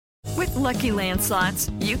With Lucky Land Slots,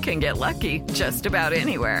 you can get lucky just about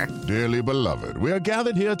anywhere. Dearly beloved, we are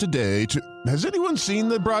gathered here today to... Has anyone seen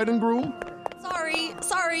the bride and groom?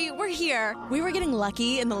 Sorry, we're here. We were getting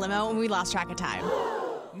lucky in the limo and we lost track of time.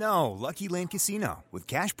 No, Lucky Land Casino, with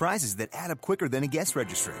cash prizes that add up quicker than a guest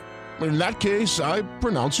registry. In that case, I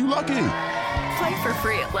pronounce you lucky. Play for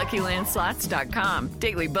free at LuckyLandSlots.com.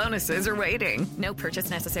 Daily bonuses are waiting. No purchase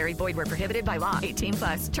necessary. Void where prohibited by law.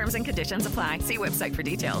 18+. Terms and conditions apply. See website for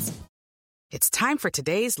details. It's time for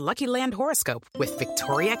today's Lucky Land horoscope with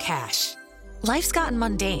Victoria Cash. Life's gotten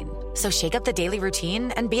mundane, so shake up the daily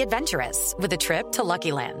routine and be adventurous with a trip to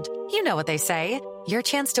Lucky Land. You know what they say. Your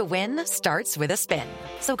chance to win starts with a spin.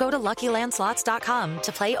 So go to LuckyLandSlots.com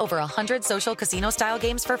to play over 100 social casino-style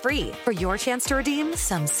games for free for your chance to redeem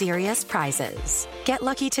some serious prizes. Get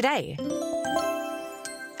lucky today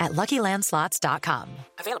at LuckyLandSlots.com.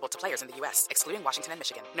 Available to players in the U.S., excluding Washington and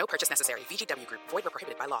Michigan. No purchase necessary. VGW Group. Void where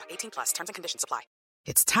prohibited by law. 18+. Terms and conditions apply.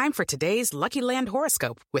 It's time for today's Lucky Land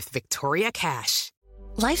horoscope with Victoria Cash.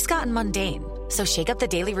 Life's gotten mundane, so shake up the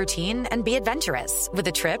daily routine and be adventurous with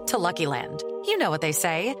a trip to Lucky Land. You know what they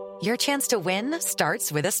say. Your chance to win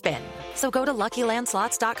starts with a spin. So go to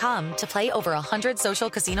LuckyLandSlots.com to play over 100 social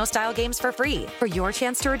casino-style games for free for your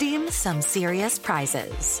chance to redeem some serious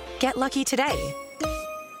prizes. Get lucky today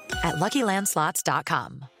at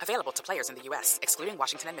LuckyLandSlots.com. Available to players in the U.S., excluding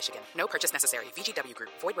Washington and Michigan. No purchase necessary. VGW Group.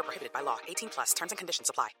 Void where prohibited by law. 18+. Terms and conditions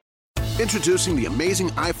apply. Introducing the amazing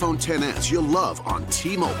iPhone XS you'll love on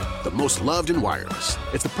T-Mobile, the most loved in wireless.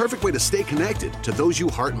 It's the perfect way to stay connected to those you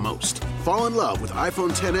heart most. Fall in love with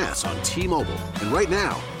iPhone XS on T-Mobile. And right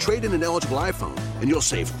now, trade in an eligible iPhone and you'll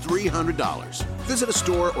save $300. Visit a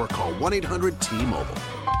store or call 1-800-T-Mobile.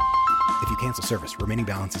 If you cancel service, remaining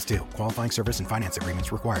balance is due. Qualifying service and finance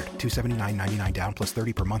agreements required. $279.99 down plus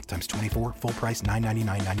 $30 per month times 24. Full price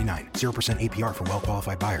 $999.99. 0% APR for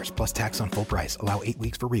well-qualified buyers plus tax on full price. Allow 8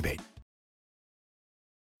 weeks for rebate.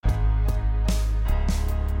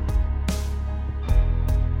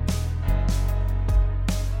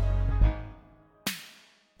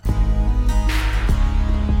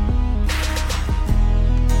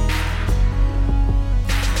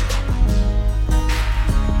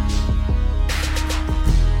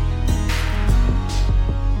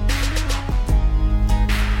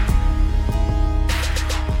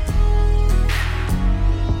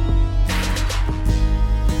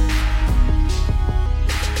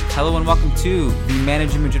 Hello and welcome to the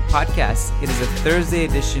Managing Madrid podcast. It is a Thursday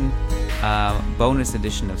edition, bonus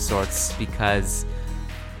edition of sorts, because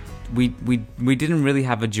we didn't really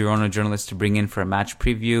have a Girona journalist to bring in for a match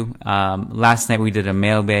preview. Last night we did a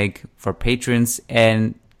mailbag for patrons,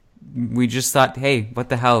 and we just thought, hey, what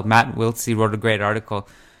the hell? Matt Wiltsey wrote a great article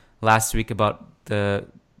last week about the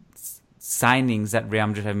signings that Real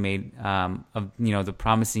Madrid have made of the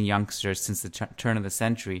promising youngsters since the turn of the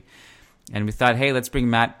century. And we thought, hey, let's bring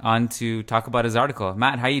Matt on to talk about his article.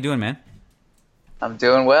 Matt, how you doing, man? I'm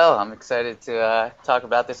doing well. I'm excited to talk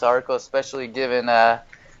about this article, especially given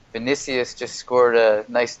Vinicius just scored a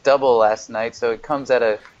nice double last night. So it comes at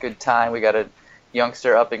a good time. We got a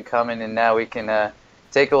youngster up and coming, and now we can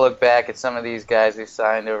take a look back at some of these guys we've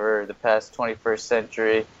signed over the past 21st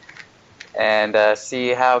century and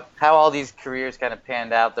see how all these careers kind of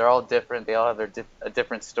panned out. They're all different. They all have a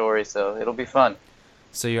different story, so it'll be fun.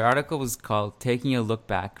 So your article was called Taking a Look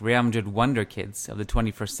Back, Real Madrid Wonder Kids of the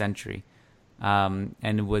 21st Century. And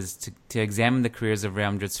it was to examine the careers of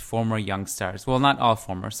Real Madrid's former young stars. Well, not all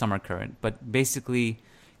former, some are current. But basically,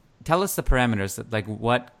 tell us the parameters, like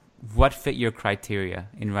what fit your criteria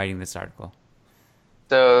in writing this article?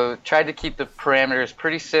 So tried to keep the parameters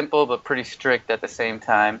pretty simple but pretty strict at the same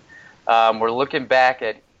time. We're looking back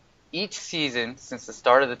at each season since the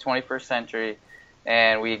start of the 21st century,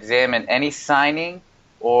 and we examine any signing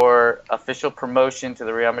or official promotion to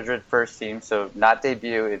the Real Madrid first team, so not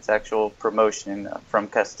debut, it's actual promotion from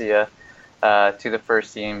Castilla to the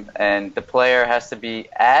first team, and the player has to be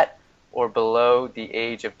at or below the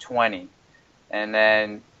age of 20. And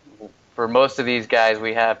then for most of these guys,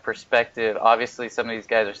 we have perspective. Obviously, some of these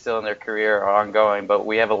guys are still in their career or ongoing, but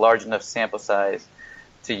we have a large enough sample size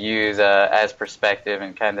to use as perspective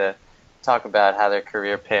and kind of talk about how their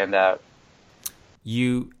career panned out.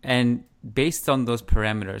 And based on those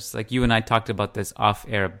parameters, like you and I talked about this off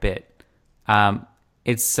air a bit,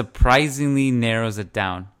 it surprisingly narrows it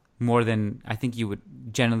down more than I think you would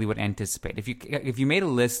generally would anticipate. If you made a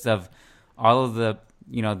list of all of the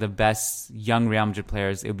the best young Real Madrid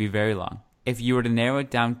players, it would be very long. If you were to narrow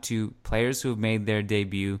it down to players who have made their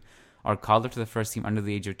debut or called up to the first team under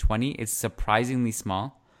the age of 20, it's surprisingly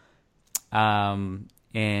small.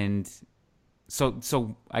 And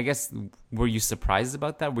So I guess, were you surprised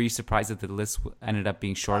about that? Were you surprised that the list ended up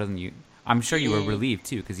being shorter than you? I'm sure you were relieved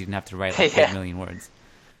too, because you didn't have to write like 8 million words.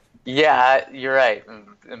 Yeah, you're right.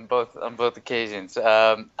 On both occasions,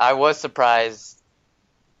 I was surprised.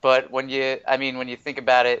 But when you think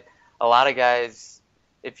about it, a lot of guys,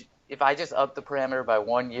 if I just upped the parameter by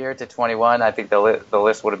 1 year to 21, I think the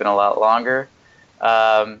list would have been a lot longer.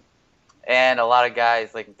 And a lot of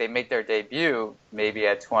guys, like, they make their debut maybe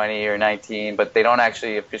at 20 or 19, but they don't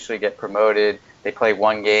actually officially get promoted. They play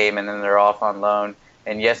one game and then they're off on loan.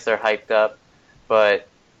 And yes, they're hyped up, but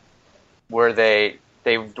they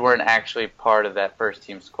weren't actually part of that first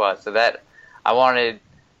team squad. So that I wanted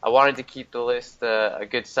to keep the list a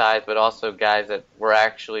good size, but also guys that were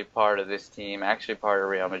actually part of this team, actually part of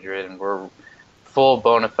Real Madrid, and were full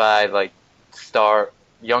bona fide, like,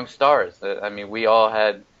 young stars. I mean, we all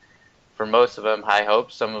had, for most of them, high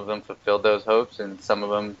hopes. Some of them fulfilled those hopes, and some of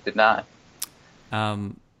them did not.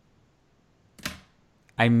 I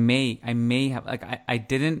may have, like, I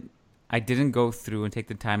didn't go through and take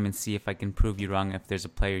the time and see if I can prove you wrong if there's a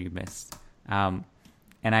player you missed.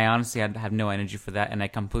 And I honestly have no energy for that, and I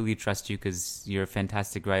completely trust you because you're a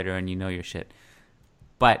fantastic writer and you know your shit.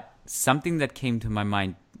 But something that came to my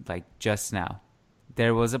mind, like, just now,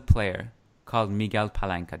 there was a player called Miguel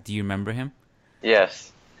Palanca. Do you remember him?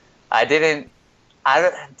 Yes. Do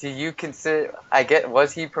you consider,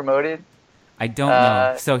 was he promoted? I don't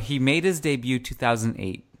know. So he made his debut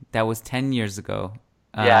 2008. That was 10 years ago.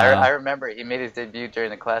 Yeah, I remember. He made his debut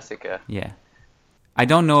during the Classica. Yeah. I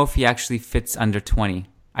don't know if he actually fits under 20.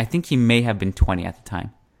 I think he may have been 20 at the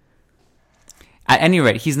time. At any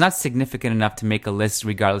rate, he's not significant enough to make a list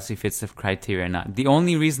regardless if he fits the criteria or not. The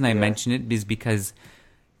only reason I mention it is because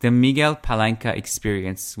the Miguel Palanca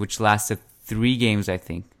experience, which lasted 3 games, I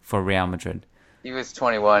think, for Real Madrid. He was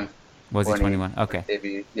 21. Was he 21?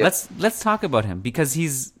 Okay. Yep. Let's talk about him, because he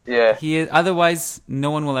is, otherwise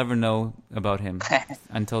no one will ever know about him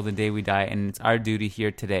until the day we die, and it's our duty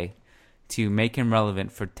here today to make him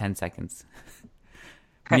relevant for 10 seconds.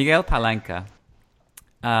 Miguel Palanca,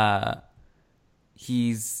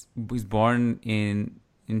 he was born in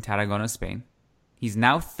Tarragona, Spain. He's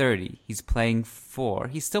now 30. He's playing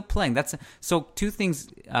he's still playing. So 2 things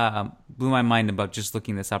blew my mind about just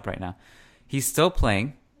looking this up right now. He's still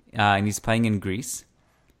playing, and he's playing in Greece,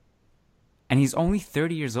 and he's only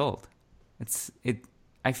 30 years old.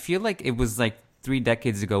 I feel like it was like 3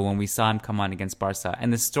 decades ago when we saw him come on against Barca.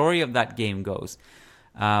 And the story of that game goes,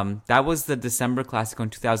 that was the December Clasico in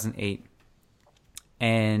 2008,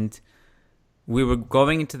 and we were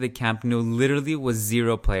going into the Camp Nou. Literally was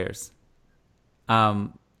 0 players.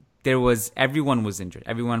 Everyone was injured.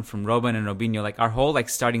 Everyone from Robben and Robinho, like, our whole, like,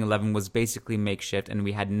 starting 11 was basically makeshift, and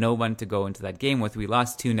we had no one to go into that game with. We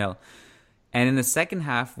lost 2-0. And in the second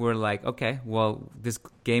half, we're like, okay, well, this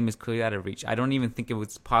game is clearly out of reach. I don't even think it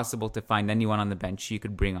was possible to find anyone on the bench you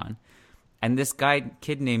could bring on. And this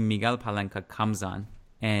kid named Miguel Palanca comes on,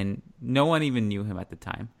 and no one even knew him at the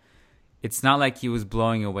time. It's not like he was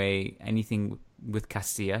blowing away anything with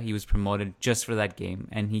Castilla. He was promoted just for that game,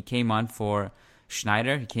 and he came on for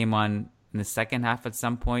Schneider. He came on in the second half at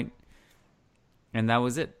some point, and that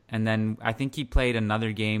was it. And then I think he played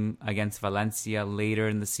another game against Valencia later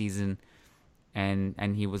in the season,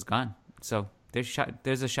 and he was gone. So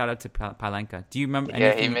there's a shout out to Palanca. Do you remember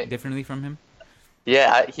anything differently from him?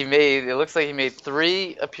 Yeah, it looks like he made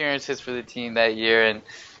 3 appearances for the team that year, and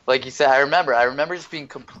like you said, I remember just being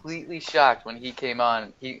completely shocked when he came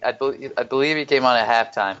on. I believe he came on at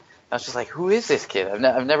halftime. I was just like, who is this kid?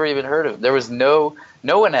 I've never even heard of him. There was no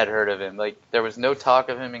one had heard of him. Like, there was no talk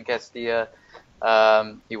of him in Castilla.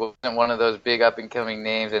 He wasn't one of those big up and coming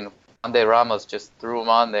names, and Juan de Ramos just threw him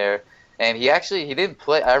on there. And he didn't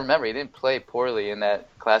play. I remember he didn't play poorly in that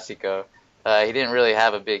Clasico. He didn't really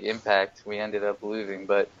have a big impact. We ended up losing,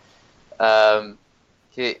 but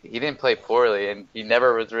he didn't play poorly, and he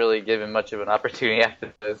never was really given much of an opportunity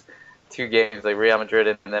after those 2 games, like Real Madrid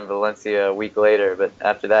and then Valencia a week later. But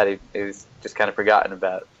after that, he was just kind of forgotten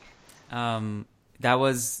about. That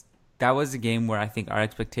was a game where I think our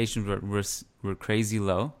expectations were crazy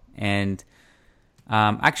low, and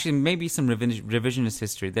actually maybe some revisionist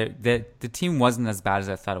history. The team wasn't as bad as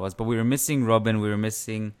I thought it was, but we were missing Robben, we were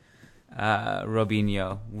missing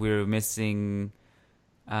Robinho, we were missing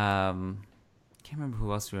can't remember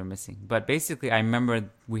who else we were missing. But basically, I remember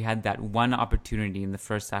we had that one opportunity in the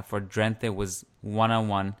first half where Drenthe was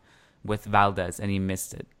 1-on-1 with Valdez, and he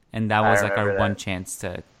missed it. And that was like our one chance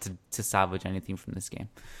to salvage anything from this game.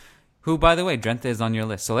 Who, by the way, Drenthe is on your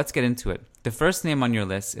list. So let's get into it. The first name on your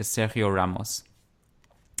list is Sergio Ramos.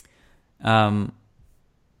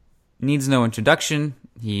 Needs no introduction.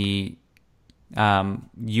 He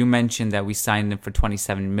You mentioned that we signed him for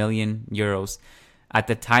 27 million euros. At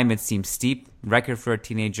the time, it seemed steep, record for a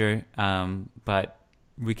teenager, but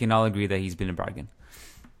we can all agree that he's been a bargain.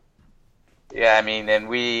 Yeah, I mean, and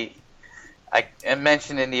I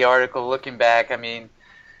mentioned in the article, looking back, I mean,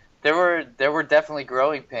 there were definitely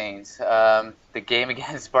growing pains. The game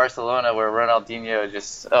against Barcelona where Ronaldinho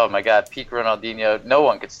just, oh my God, peak Ronaldinho, no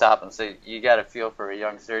one could stop him. So you got to feel for a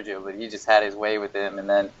young Sergio, but he just had his way with him. And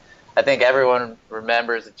then I think everyone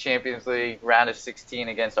remembers the Champions League round of 16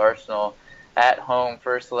 against Arsenal at home,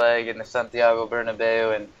 first leg in the Santiago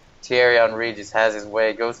Bernabeu, and Thierry Henry just has his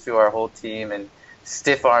way, goes through our whole team and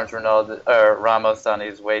stiff arms Ramos on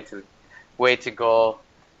his way to goal.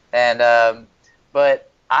 And but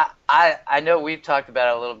I know we've talked about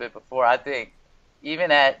it a little bit before. I think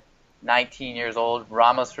even at 19 years old,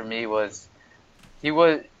 Ramos for me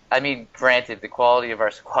I mean, granted, the quality of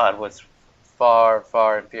our squad was far,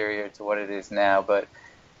 far inferior to what it is now, but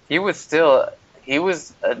he was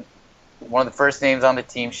one of the first names on the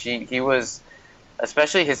team sheet. He was,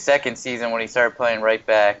 especially his second season when he started playing right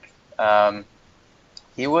back, I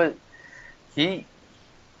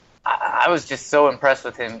was just so impressed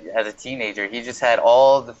with him as a teenager. He just had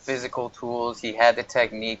all the physical tools. He had the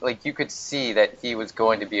technique. Like, you could see that he was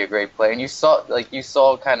going to be a great player. And you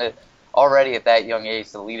saw kind of already at that young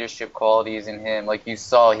age the leadership qualities in him. Like, you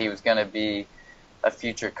saw he was going to be a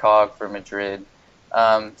future cog for Madrid.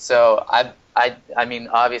 So I mean,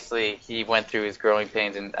 obviously he went through his growing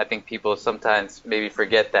pains, and I think people sometimes maybe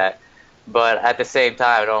forget that. But at the same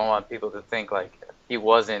time, I don't want people to think like he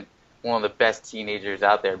wasn't one of the best teenagers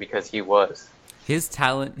out there, because he was. His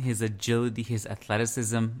talent, his agility, his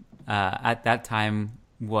athleticism at that time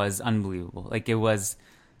was unbelievable. Like, it's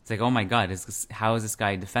like, oh my God, how is this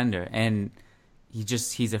guy a defender? And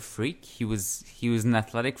he's a freak. He was an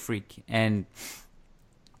athletic freak. And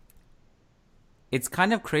it's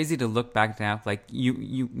kind of crazy to look back now. Like,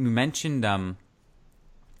 you mentioned the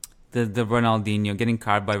Ronaldinho, getting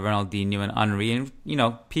carved by Ronaldinho and Henry, and, you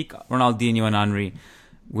know, peak Ronaldinho and Henry,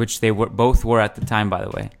 which they both were at the time, by the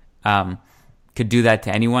way, could do that to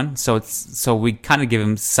anyone. So we kind of give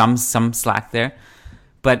him some slack there.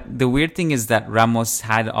 But the weird thing is that Ramos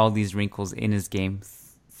had all these wrinkles in his game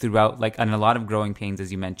throughout, like, and a lot of growing pains,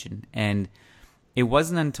 as you mentioned. And it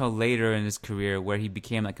wasn't until later in his career where he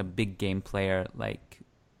became like a big game player, like,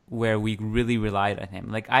 where we really relied on him.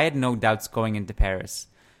 Like, I had no doubts going into Paris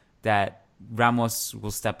that Ramos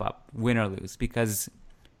will step up, win or lose, because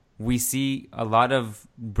we see a lot of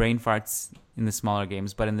brain farts in the smaller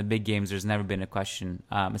games, but in the big games, there's never been a question,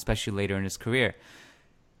 especially later in his career.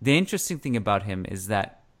 The interesting thing about him is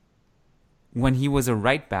that when he was a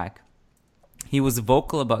right back, he was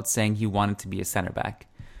vocal about saying he wanted to be a center back.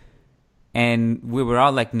 And we were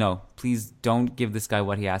all like, no, please don't give this guy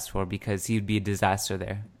what he asked for, because he'd be a disaster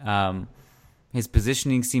there. His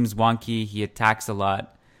positioning seems wonky. He attacks a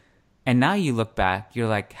lot. And now you look back, you're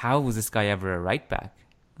like, how was this guy ever a right back?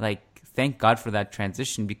 Like, thank God for that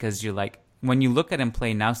transition, because you're like, when you look at him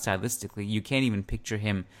play now stylistically, you can't even picture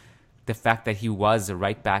him, the fact that he was a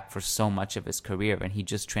right back for so much of his career and he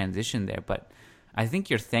just transitioned there. But I think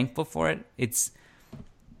you're thankful for it. It's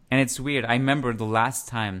weird. I remember the last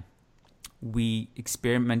time we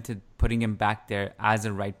experimented putting him back there as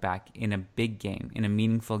a right back in a big game, in a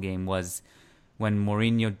meaningful game, was when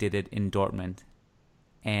Mourinho did it in Dortmund.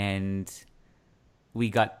 And we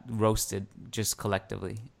got roasted just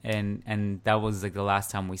collectively. And that was like the last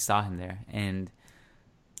time we saw him there. And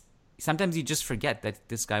sometimes you just forget that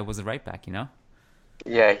this guy was a right back, you know?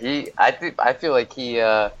 Yeah, I feel like he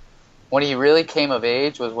when he really came of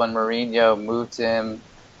age was when Mourinho moved him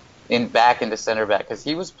back into center back, because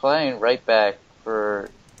he was playing right back for,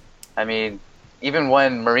 I mean, even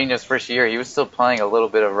when Mourinho's first year, he was still playing a little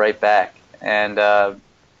bit of right back. And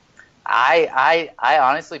I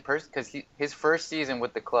honestly, because his first season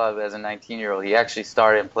with the club as a 19-year-old, he actually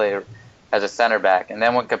started and played as a center back. And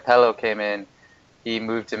then when Capello came in, he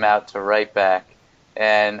moved him out to right back.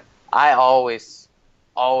 And I always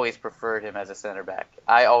preferred him as a center back.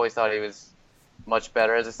 I always thought he was much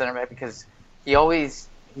better as a center back, because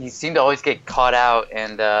he seemed to always get caught out,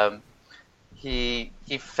 and he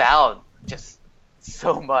fouled just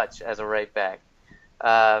so much as a right back.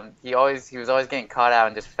 He was always getting caught out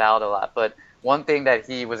and just fouled a lot. But one thing that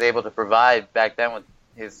he was able to provide back then with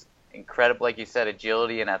his incredible, like you said,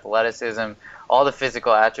 agility and athleticism, all the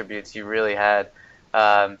physical attributes he really had,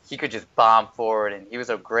 he could just bomb forward, and he was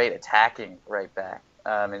a great attacking right back.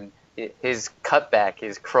 And his cutback,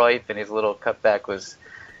 his Cruyff and his little cutback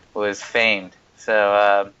was famed.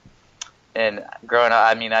 So, and growing up,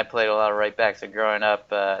 I mean, I played a lot of right backs. So growing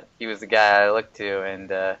up, he was the guy I looked to, and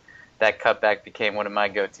that cutback became one of my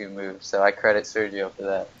go-to moves. So I credit Sergio for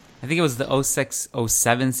that. I think it was the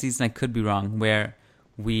 06-07 season, I could be wrong, where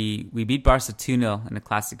we beat Barca 2-0 in the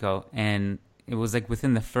Clásico, and it was like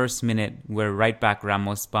within the first minute where right back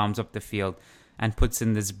Ramos bombs up the field and puts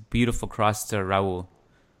in this beautiful cross to Raúl,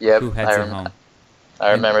 who heads it home.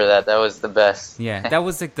 I remember that. That was the best. Yeah, that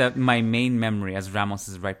was like my main memory as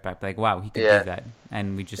Ramos' right back. Like, wow, he could do that.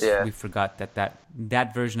 And we forgot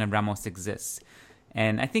that version of Ramos exists.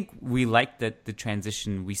 And I think we like the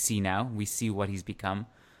transition we see now. We see what he's become.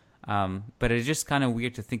 But it's just kind of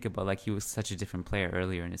weird to think about, like, he was such a different player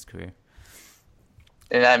earlier in his career.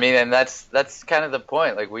 And I mean, and that's kind of the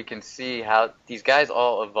point. Like, we can see how these guys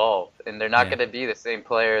all evolve, and they're not going to be the same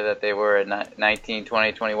player that they were at 19,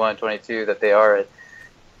 20, 21, 22 that they are at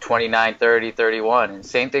 29, 30, 31. And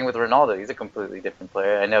same thing with Ronaldo. He's a completely different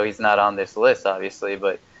player. I know he's not on this list, obviously,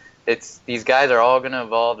 but these guys are all going to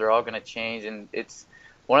evolve. They're all going to change. And it's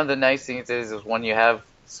one of the nice things is when you have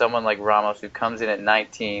someone like Ramos who comes in at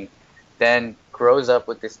 19, then grows up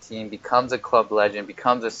with this team, becomes a club legend,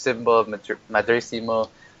 becomes a symbol of Madridismo.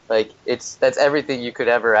 Like, that's everything you could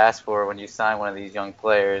ever ask for when you sign one of these young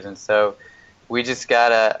players. And so we just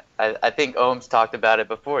gotta, I think Ohms talked about it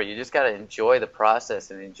before, you just gotta enjoy the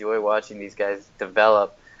process and enjoy watching these guys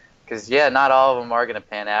develop. Because, not all of them are going to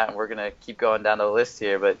pan out, and we're going to keep going down the list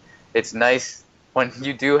here, but it's nice when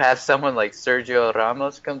you do have someone like Sergio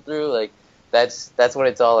Ramos come through. Like, that's what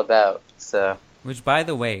it's all about. So, which, by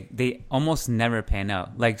the way, they almost never pan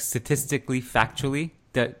out. Like, statistically, factually,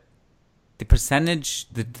 the percentage,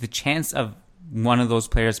 the chance of one of those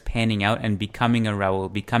players panning out and becoming a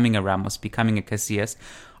Raúl, becoming a Ramos, becoming a Casillas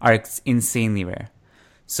are insanely rare.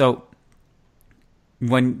 So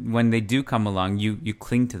when they do come along, you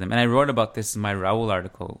cling to them. And I wrote about this in my Raúl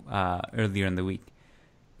article earlier in the week.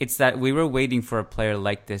 It's that we were waiting for a player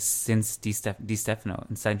like this since Di Stefano,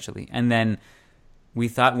 essentially. And then we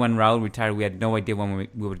thought when Raúl retired, we had no idea when we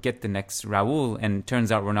would get the next Raúl. And it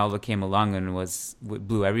turns out Ronaldo came along and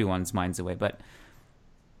blew everyone's minds away. But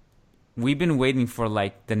we've been waiting for,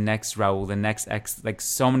 like, the next Raúl, the next X, like,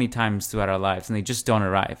 so many times throughout our lives. And they just don't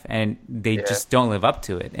arrive. And they just don't live up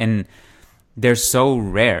to it. And they're so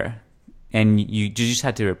rare. And you just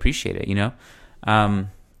had to appreciate it, you know?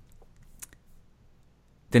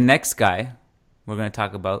 The next guy we're going to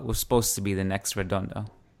talk about was supposed to be the next Redondo.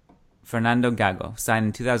 Fernando Gago, signed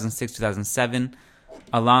in 2006, 2007.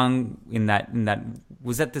 Along in that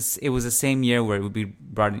was that this? It was the same year where we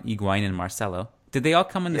brought in Higuaín and Marcelo. Did they all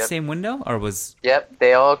come in the same window, or was? Yep,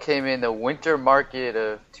 they all came in the winter market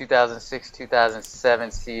of 2006,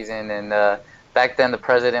 2007 season, and back then the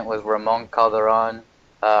president was Ramon Calderon.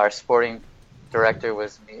 Our sporting director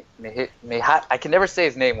was I can never say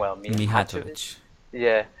his name well. Mijatovic.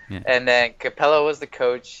 Yeah, and then Capello was the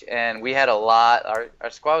coach, and we had a lot. Our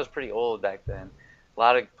squad was pretty old back then, a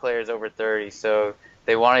lot of players over 30. So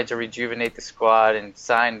they wanted to rejuvenate the squad and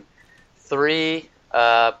sign 3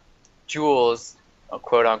 jewels,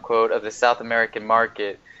 quote unquote, of the South American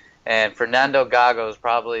market. And Fernando Gago is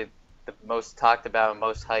probably the most talked about and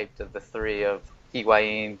most hyped of the 3 of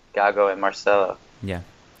Higuaín, Gago, and Marcelo. Yeah.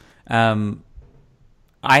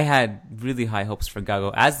 I had really high hopes for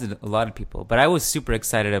Gago, as did a lot of people, but I was super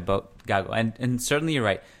excited about Gago. And certainly you're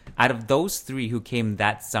right. Out of those 3 who came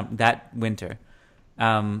that winter,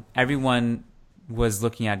 everyone was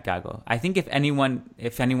looking at Gago. I think if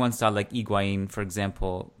anyone saw, like, Higuaín, for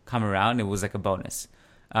example, come around, it was like a bonus.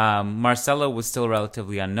 Marcelo was still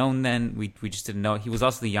relatively unknown then. We just didn't know. He was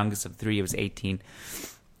also the youngest of 3. He was 18.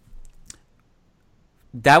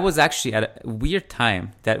 That was actually at a weird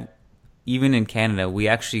time that even in Canada, we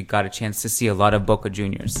actually got a chance to see a lot of Boca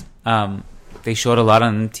Juniors. They showed a lot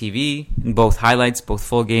on TV, both highlights, both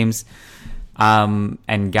full games. And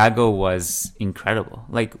Gago was incredible.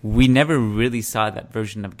 Like, we never really saw that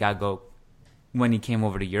version of Gago when he came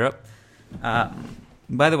over to Europe.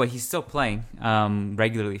 By the way, he's still playing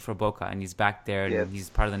regularly for Boca, and he's back there, and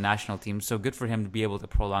he's part of the national team. So good for him to be able to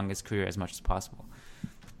prolong his career as much as possible.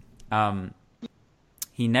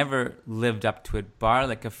 He never lived up to it, bar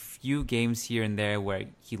like a few games here and there where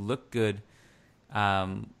he looked good,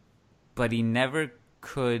 but he never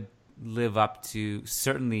could live up to,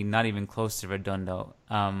 certainly not even close to Redondo.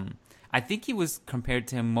 I think he was compared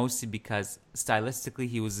to him mostly because stylistically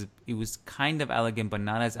he was kind of elegant, but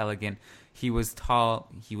not as elegant. He was tall.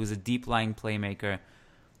 He was a deep-lying playmaker,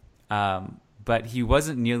 but he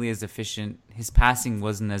wasn't nearly as efficient. His passing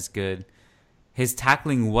wasn't as good. His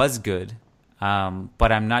tackling was good,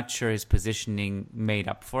 but I'm not sure his positioning made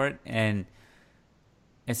up for it. And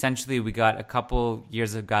essentially we got a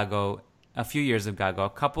few years of Gago, a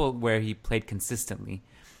couple where he played consistently.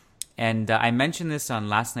 And I mentioned this on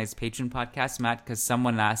last night's Patreon podcast, Matt, because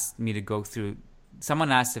someone asked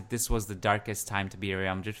if this was the darkest time to be a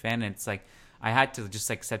Real Madrid fan. And it's like, I had to just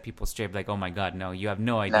like set people straight, like, oh my God, no, you have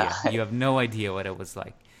no idea. You have no idea what it was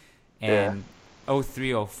like. And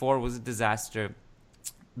 03-04 was a disaster.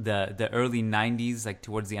 The early 90s, like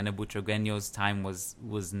towards the end of Butragueño's time,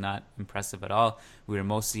 was not impressive at all. We were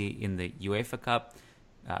mostly in the UEFA Cup.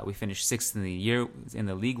 We finished sixth in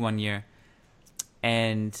the league one year.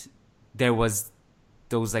 And there was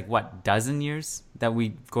those dozen years that we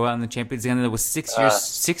go out in the Champions League, and there was 6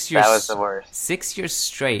 years. That was the worst. 6 years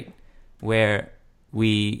straight where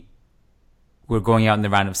we were going out in the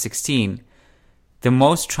round of 16. The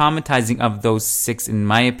most traumatizing of those 6, in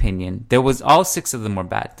my opinion, there was all 6 of them were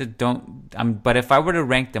bad. But if I were to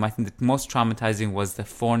rank them, I think the most traumatizing was the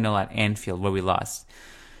 4-0 at Anfield where we lost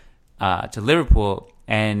to Liverpool,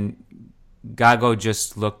 and Gago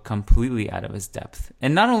just looked completely out of his depth.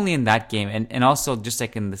 And not only in that game, and also just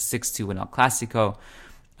like in the 6-2 win El Clasico,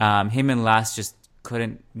 him and Las just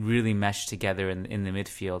couldn't really mesh together in the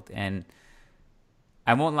midfield. And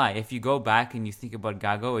I won't lie, if you go back and you think about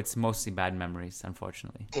Gago, it's mostly bad memories,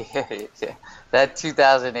 unfortunately. Yeah. That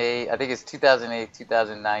 2008, I think it's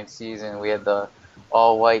 2008-2009 season, we had the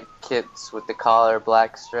all-white kits with the collar,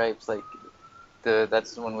 black stripes,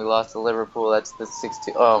 that's when we lost to Liverpool. That's the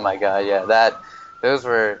 6-2. Oh my God, yeah. That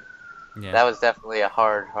was definitely a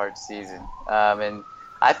hard season. And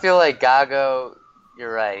I feel like Gago,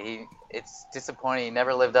 you're right. It's disappointing. He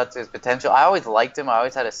never lived up to his potential. I always liked him. I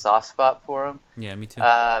always had a soft spot for him. Yeah, me too.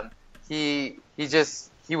 He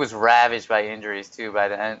was ravaged by injuries too. By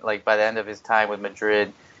the end of his time with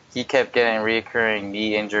Madrid, he kept getting reoccurring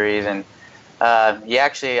knee injuries, and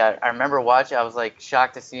I remember watching. I was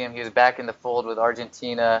shocked to see him. He was back in the fold with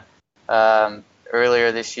Argentina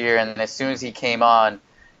earlier this year, and as soon as he came on,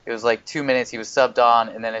 it was 2 minutes. He was subbed on,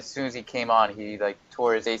 and then as soon as he came on, he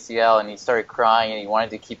tore his ACL, and he started crying, and he wanted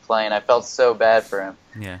to keep playing. I felt so bad for him.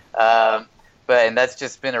 Yeah. And that's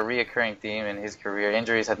just been a reoccurring theme in his career.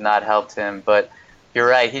 Injuries have not helped him, but you're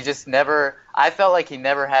right. He just never. I felt like he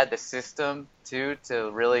never had the system to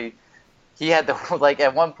really. He had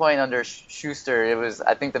at one point under Schuster,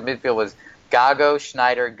 I think the midfield was Gago,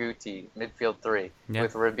 Schneider, Guti, midfield 3,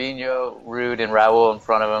 with Robinho, Ruud, and Raul in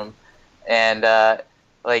front of him, and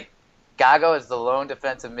Gago is the lone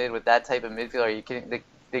defensive mid with that type of midfielder. Are you kidding?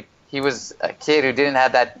 He was a kid who didn't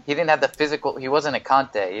have that. He didn't have the physical. He wasn't a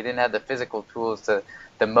Conte. He didn't have the physical tools to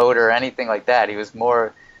the motor or anything like that. He was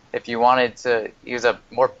more, if you wanted to, he was a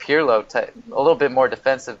more Pirlo type, a little bit more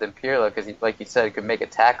defensive than Pirlo because, like you said, he could make a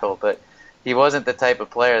tackle, but he wasn't the type of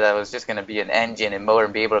player that was just going to be an engine and motor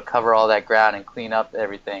and be able to cover all that ground and clean up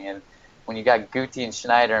everything. And when you got Guti and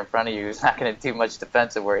Schneider in front of you, he's not going to do much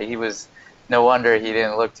defensive work. No wonder he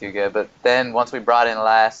didn't look too good. But then once we brought in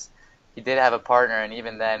Las, he did have a partner, and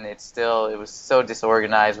even then it was so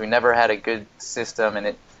disorganized. We never had a good system, and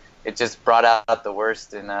it just brought out the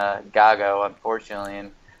worst in Gago, unfortunately.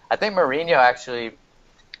 And I think Mourinho actually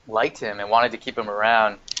liked him and wanted to keep him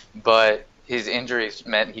around, but his injuries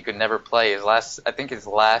meant he could never play. His last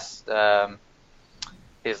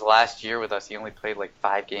year with us, he only played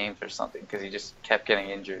 5 games or something because he just kept getting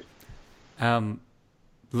injured.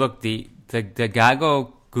 Look, the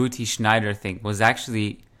Gago Guti Schneider thing was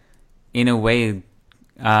actually, in a way,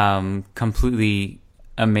 completely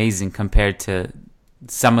amazing compared to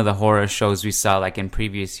some of the horror shows we saw in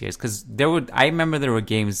previous years. Because I remember there were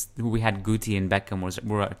games where we had Guti and Beckham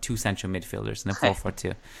were our 2 central midfielders in the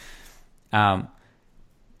 4-4-2.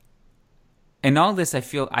 In all this, I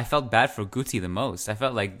felt bad for Guti the most. I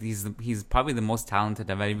felt like he's probably the most talented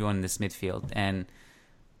of everyone in this midfield, and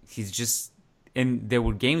he's just. And there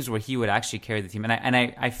were games where he would actually carry the team, and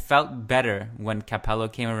I felt better when Capello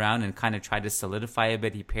came around and kind of tried to solidify a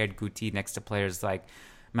bit. He paired Guti next to players like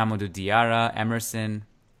Mamadou Diarra, Emerson,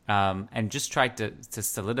 and just tried to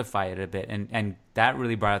solidify it a bit, and that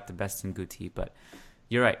really brought out the best in Guti. But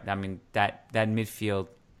you're right. I mean, that midfield.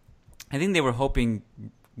 I think they were hoping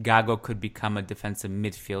Gago could become a defensive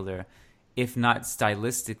midfielder, if not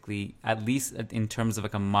stylistically, at least in terms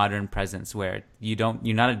of a modern presence where you're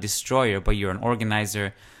not a destroyer, but you're an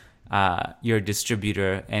organizer, you're a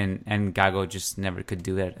distributor, and Gago just never could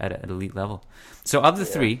do that at an elite level. So of the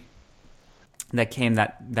 3 that came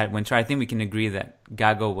that winter, I think we can agree that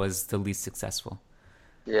Gago was the least successful.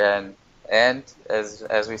 Yeah, and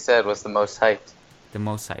as we said, was the most hyped. The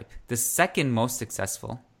most hyped. The second most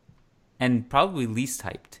successful, and probably least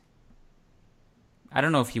hyped. I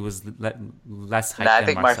don't know if he was less hyped I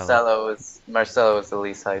think than Marcelo. Marcelo was the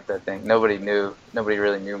least hyped, I think. Nobody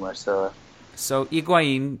really knew Marcelo. So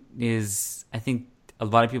Higuain is, I think a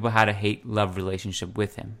lot of people had a hate-love relationship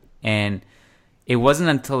with him. And it wasn't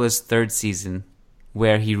until his third season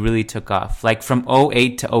where he really took off. Like from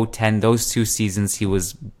 08 to 010, those 2 seasons, he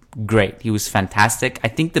was great. He was fantastic. I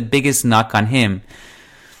think the biggest knock on him,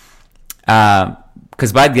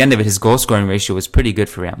 because by the end of it, his goal scoring ratio was pretty good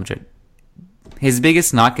for Real Madrid. His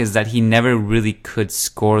biggest knock is that he never really could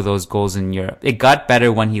score those goals in Europe. It got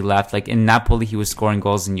better when he left. Like in Napoli, he was scoring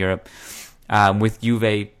goals in Europe. With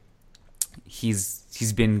Juve,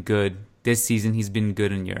 he's been good. This season, he's been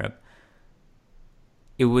good in Europe.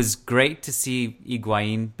 It was great to see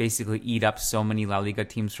Higuain basically eat up so many La Liga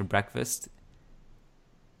teams for breakfast.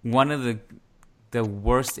 One of the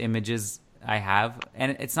worst images I have,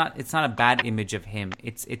 and it's not a bad image of him.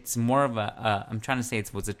 It's more of I'm trying to say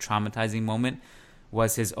it was a traumatizing moment.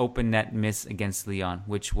 Was his open net miss against Lyon,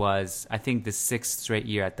 which was I think the 6th straight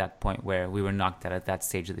year at that point where we were knocked out at that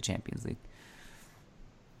stage of the Champions League.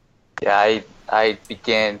 Yeah, I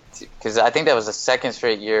began because I think that was the 2nd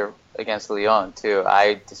straight year against Lyon too.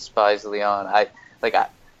 I despise Lyon.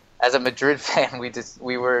 As a Madrid fan, we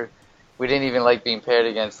didn't even like being paired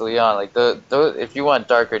against Lyon. Like if you want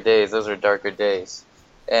darker days, those are darker days.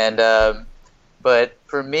 And but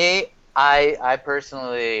for me, I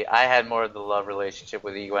personally had more of the love relationship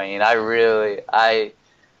with Higuain.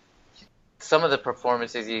 Some of the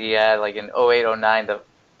performances he had, like in 08-09,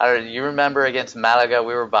 you remember against Malaga,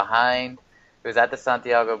 we were behind. It was at the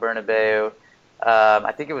Santiago Bernabeu.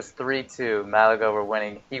 I think it was 3-2. Malaga were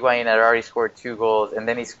winning. Higuain had already scored 2 goals, and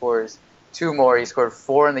then he scores 2 more. He scored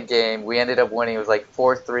 4 in the game. We ended up winning. It was like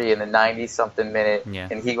 4-3 in the 90-something minute,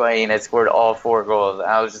 and Higuain had scored all 4 goals. And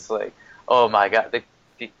I was just like, oh my God.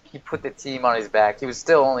 He put the team on his back. He was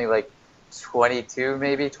still only like 22,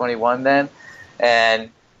 maybe 21 then, and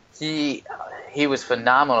he was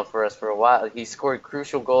phenomenal for us for a while. He scored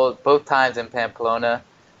crucial goals both times in Pamplona,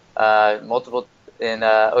 multiple in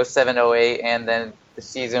 07-08, and then the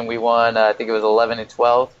season we won, I think it was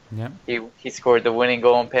 11-12. Yeah. He scored the winning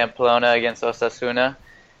goal in Pamplona against Osasuna.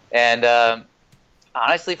 And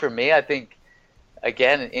honestly, for me, I think,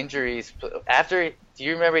 again, injuries. Do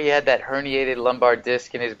you remember he had that herniated lumbar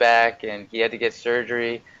disc in his back and he had to get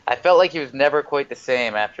surgery? I felt like he was never quite the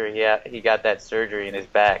same after he got that surgery in his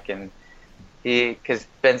back. And because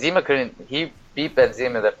Benzema he beat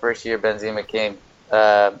Benzema the first year Benzema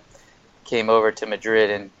came over to Madrid,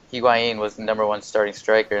 and Higuain was the number 1 starting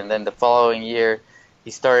striker. And then the following year, he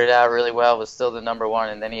started out really well, was still the number 1,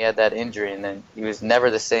 and then he had that injury, and then he was never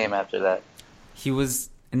the same after that. He was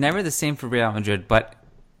never the same for Real Madrid, but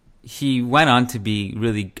he went on to be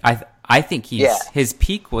really. I think his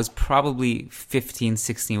peak was probably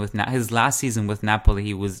 15-16 with his last season with Napoli.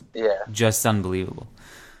 He was just unbelievable.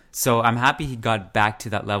 So I'm happy he got back to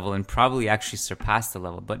that level and probably actually surpassed the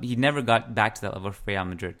level, but he never got back to that level for Real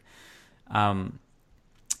Madrid. And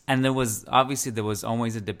there was always a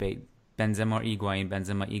debate: Benzema or Higuain,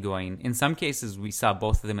 Benzema, Higuain. In some cases, we saw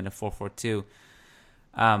both of them in a 4-4-2.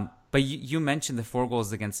 But you mentioned the 4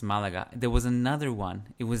 goals against Malaga. There was another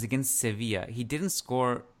one. It was against Sevilla. He didn't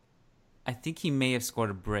score. I think he may have scored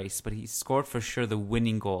a brace, but he scored for sure the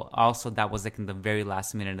winning goal. Also, that was like in the very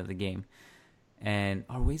last minute of the game. And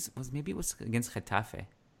maybe it was against Getafe.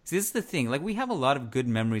 See, this is the thing. Like, we have a lot of good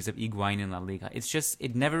memories of Higuain in La Liga. It's just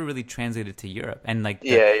it never really translated to Europe. And like,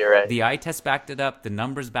 you're right. The eye test backed it up. The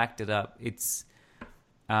numbers backed it up. It's,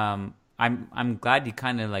 I'm glad he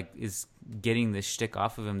kind of like is getting the shtick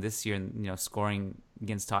off of him this year, and scoring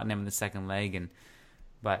against Tottenham in the second leg.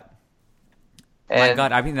 But my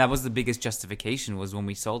God, I mean, that was the biggest justification was when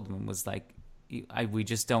we sold him. Was like, we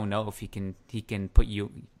just don't know if he can put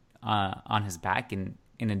you on his back in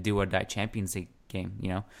a do or die Champions League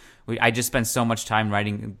game. I just spent so much time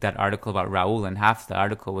writing that article about Raúl, and half the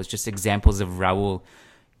article was just examples of Raúl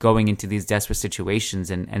going into these desperate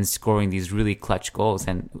situations and scoring these really clutch goals.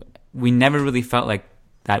 And we never really felt like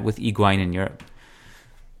that with Higuain in Europe.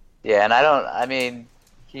 Yeah, and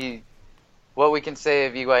what we can say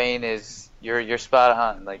of Higuain is you're spot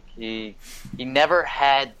on. Like he never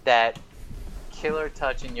had that killer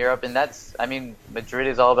touch in Europe, and Madrid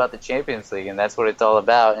is all about the Champions League, and that's what it's all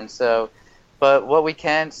about. And so, but what we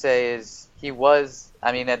can say is he was,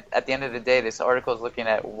 at the end of the day, this article is looking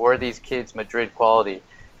at, were these kids Madrid quality?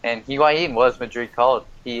 And Higuain was Madrid quality.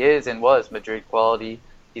 He is and was Madrid quality.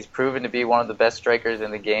 He's proven to be one of the best strikers in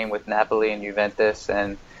the game with Napoli and Juventus.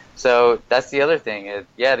 And so that's the other thing.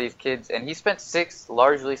 These kids, and he spent 6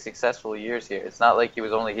 largely successful years here. It's not like he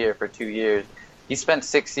was only here for 2 years. He spent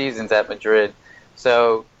 6 seasons at Madrid.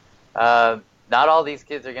 So not all these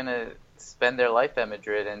kids are going to spend their life at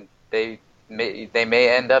Madrid, and they may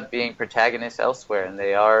end up being protagonists elsewhere, and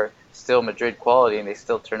they are still Madrid quality, and they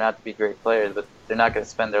still turn out to be great players, but they're not going to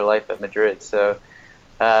spend their life at Madrid. So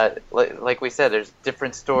like we said, there's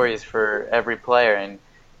different stories for every player, and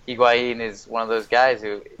Higuain is one of those guys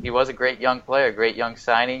who he was a great young player, great young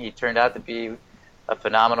signing. He turned out to be a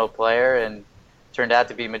phenomenal player and turned out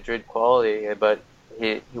to be Madrid quality, but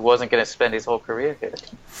he wasn't going to spend his whole career here.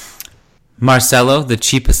 Marcelo, the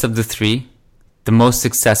cheapest of the three, the most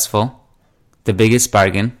successful, the biggest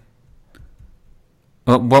bargain.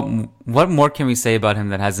 What more can we say about him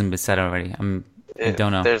that hasn't been said already? I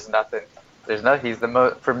don't know. There's nothing. He's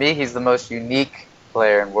for me, he's the most unique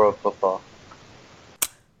player in world football.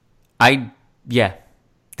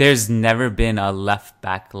 There's never been a left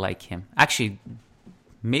back like him. Actually,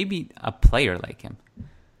 maybe a player like him.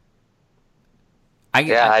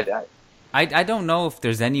 I don't know if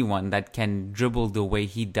there's anyone that can dribble the way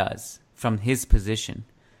he does from his position.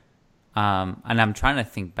 And I'm trying to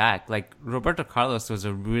think back. Like, Roberto Carlos was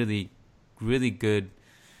a really, really good...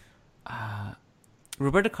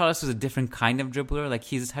 Roberto Carlos was a different kind of dribbler. Like,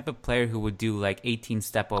 he's the type of player who would do, like, 18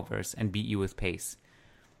 step-overs and beat you with pace.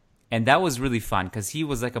 And that was really fun because he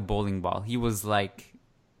was like a bowling ball. He was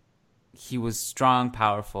strong,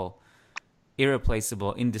 powerful,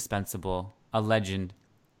 irreplaceable, indispensable, a legend.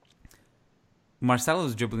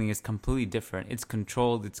 Marcelo's dribbling is completely different. It's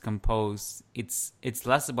controlled, it's composed. It's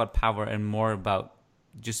less about power and more about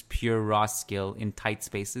just pure raw skill in tight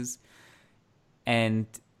spaces. And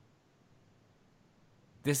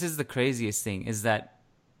this is the craziest thing, is that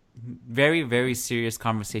very, very serious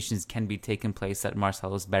conversations can be taken place that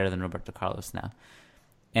Marcelo is better than Roberto Carlos now.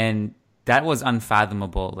 And that was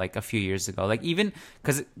unfathomable like a few years ago. Like, even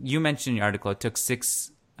because you mentioned in your article, it took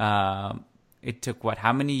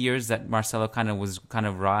how many years that Marcelo was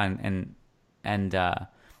raw and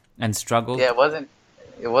struggled? Yeah,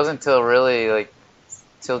 it wasn't till really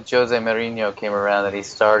till Jose Mourinho came around that he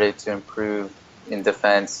started to improve in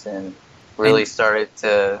defense and really started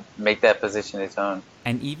to make that position his own.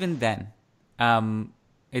 And even then,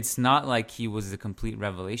 it's not like he was a complete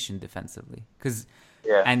revelation defensively.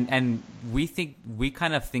 And we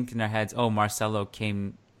kind of think in our heads, oh, Marcelo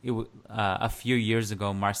came a few years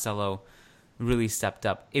ago. Marcelo really stepped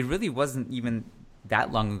up. It really wasn't even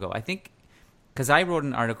that long ago. I think because I wrote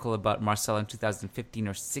an article about Marcelo in 2015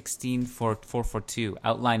 or 16 for 442,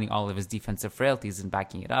 outlining all of his defensive frailties and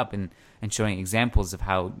backing it up and showing examples of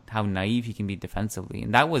how naive he can be defensively.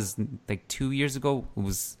 And that was like 2 years ago.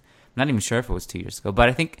 I'm not even sure if it was 2 years ago, but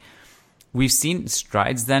I think we've seen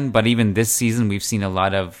strides then. But even this season, we've seen a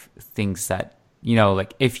lot of things that,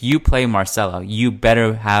 like if you play Marcelo, you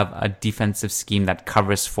better have a defensive scheme that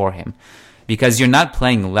covers for him, because you're not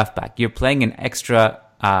playing left back. You're playing an extra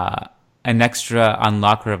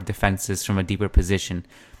unlocker of defenses from a deeper position.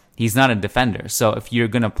 He's not a defender. So if you're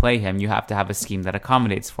going to play him, you have to have a scheme that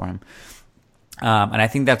accommodates for him. And I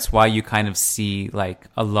think that's why you kind of see like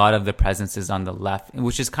a lot of the presences on the left,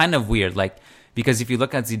 which is kind of weird. Like, because if you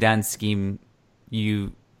look at Zidane's scheme,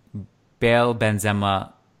 Bale,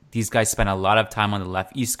 Benzema, these guys spend a lot of time on the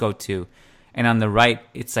left, Isco too. And on the right,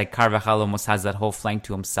 it's like Carvajal almost has that whole flank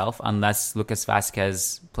to himself, unless Lucas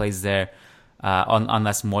Vazquez plays there,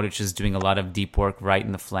 unless Modric is doing a lot of deep work right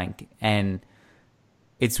in the flank. And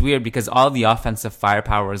it's weird because all the offensive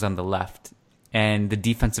firepower is on the left and the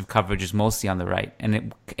defensive coverage is mostly on the right.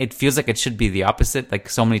 And it feels like it should be the opposite. Like,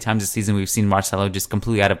 so many times this season we've seen Marcelo just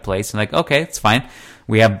completely out of place and like, okay, it's fine.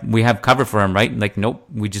 We have cover for him, right? Like, nope,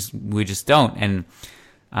 we just don't. And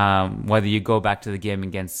whether you go back to the game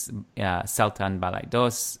against Celta and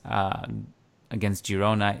Balaidos, against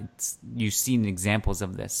Girona, you've seen examples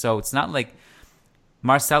of this. So it's not like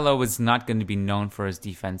Marcelo is not going to be known for his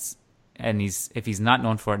defense, and if he's not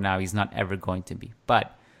known for it now, he's not ever going to be.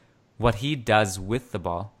 But what he does with the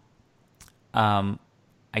ball,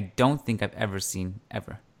 I don't think I've ever seen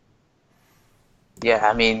ever. Yeah,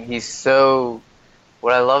 I mean,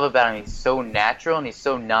 what I love about him, he's so natural and he's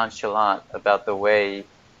so nonchalant about the way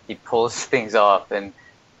he pulls things off, and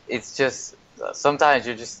it's just sometimes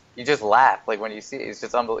you just laugh, like when you see it. It's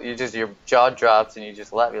just unbelievable. Your jaw drops and you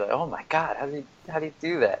just laugh. You're like, oh my god, how do you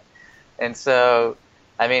do that? And so,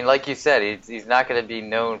 I mean, like you said, he's not going to be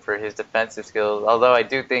known for his defensive skills, although I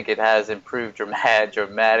do think it has improved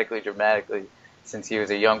dramatically since he was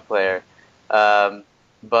a young player.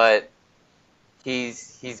 But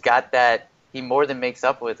he's got that. He more than makes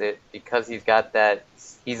up with it because he's got that.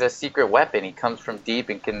 He's a secret weapon. He comes from deep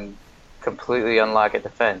and can completely unlock a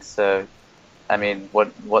defense. So, I mean,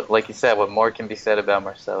 what like you said, what more can be said about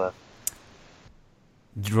Marcelo?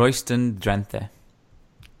 Royston Drenthe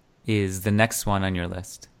is the next one on your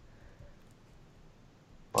list.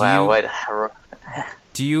 Wow,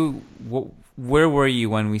 where were you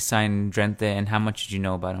when we signed Drenthe, and how much did you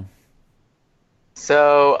know about him?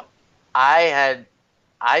 So, I had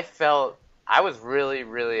I was really,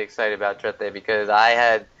 really excited about Trete because I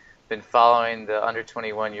had been following the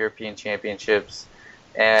under-21 European Championships,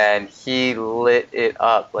 and he lit it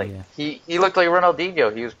up. Like he looked like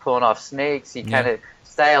Ronaldinho. He was pulling off snakes. He kind of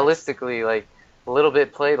stylistically, like a little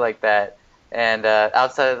bit played like that, and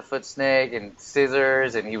outside of the foot snake and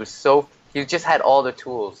scissors, and he just had all the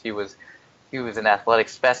tools. He was an athletic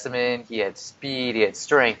specimen. He had speed. He had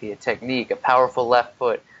strength. He had technique. A powerful left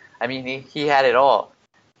foot. I mean, he had it all.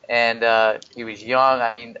 And he was young.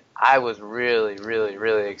 I mean, I was really, really,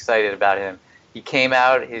 really excited about him. He came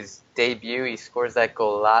out, his debut, he scores that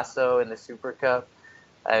golazo in the Super Cup.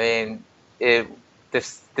 I mean, the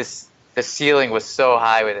ceiling was so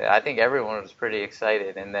high with it. I think everyone was pretty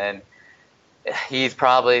excited. And then he's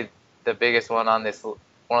probably the biggest one of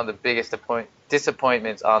the biggest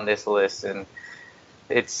disappointments on this list. And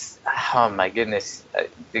it's, oh my goodness,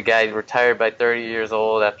 the guy retired by 30 years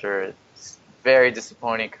old after a very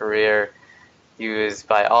disappointing career. He was,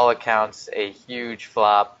 by all accounts, a huge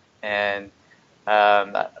flop, and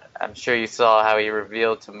I'm sure you saw how he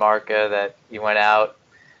revealed to Marca that he went out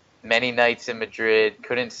many nights in Madrid,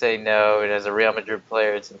 couldn't say no, and as a Real Madrid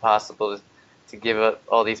player, it's impossible to give up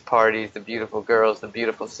all these parties, the beautiful girls, the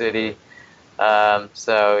beautiful city.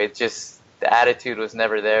 So it just, the attitude was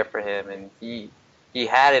never there for him, and he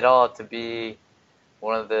had it all to be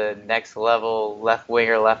one of the next level left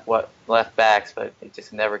winger, left backs, but it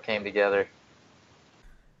just never came together.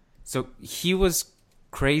 So he was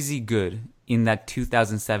crazy good in that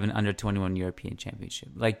 2007 Under-21 European Championship.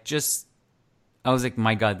 Like, just, I was like,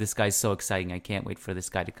 my God, this guy's so exciting. I can't wait for this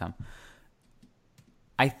guy to come.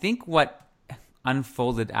 I think what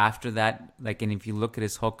unfolded after that, like, and if you look at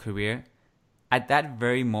his whole career, at that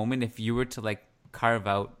very moment, if you were to like carve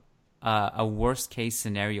out a worst case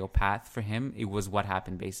scenario path for him, it was what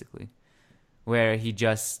happened basically, where he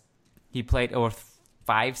played over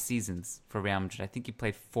 5 seasons for Real Madrid. I think he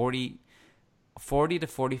played 40 to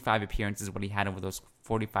 45 appearances, what he had over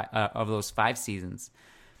those 5 seasons.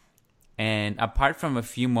 And apart from a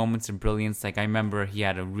few moments of brilliance, like I remember he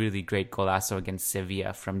had a really great golazo against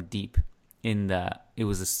Sevilla from deep it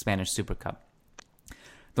was a Spanish Super Cup.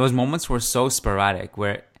 Those moments were so sporadic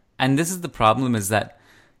and this is the problem, is that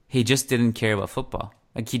he just didn't care about football.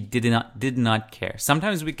 Like, he did not care.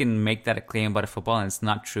 Sometimes we can make that a claim about a football, and it's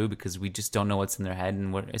not true because we just don't know what's in their head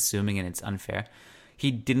and we're assuming, and it's unfair.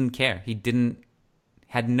 He didn't care.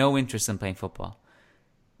 Had no interest in playing football.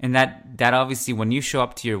 And that obviously, when you show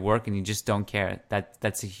up to your work and you just don't care,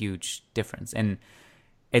 that's a huge difference. And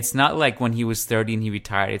it's not like when he was 30 and he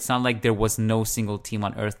retired, it's not like there was no single team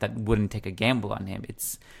on earth that wouldn't take a gamble on him.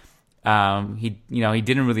 It's he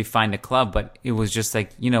didn't really find a club, but it was just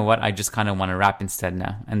like, you know what, I just kind of want to rap instead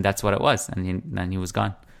now, and that's what it was, and then he was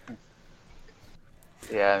gone.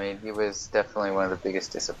 Yeah, I mean, he was definitely one of the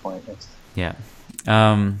biggest disappointments. Yeah.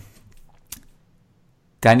 Dani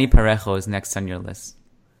Parejo is next on your list.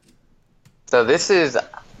 So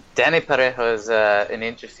Dani Parejo is an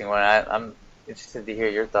interesting one. I'm interested to hear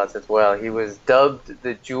your thoughts as well. He was dubbed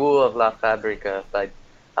the Jewel of La Fabrica by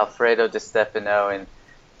Alfredo Di Stefano, and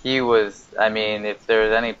he was, I mean, if there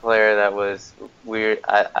was any player that was weird,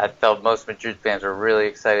 I felt most Madrid fans were really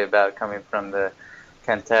excited about coming from the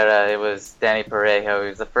Cantera. It was Dani Parejo. He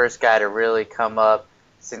was the first guy to really come up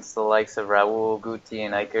since the likes of Raúl, Guti,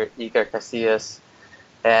 and Iker Casillas.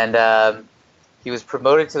 And he was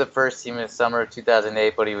promoted to the first team in the summer of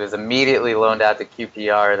 2008, but he was immediately loaned out to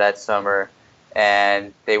QPR that summer.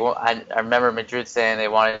 And I remember Madrid saying they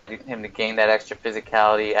wanted him to gain that extra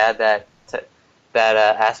physicality, add that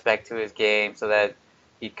aspect to his game so that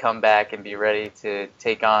he'd come back and be ready to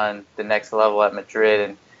take on the next level at Madrid.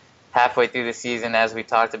 And halfway through the season, as we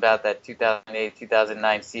talked about, that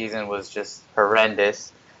 2008-2009 season was just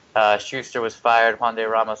horrendous. Schuster was fired, Juan de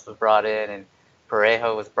Ramos was brought in, and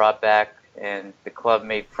Parejo was brought back, and the club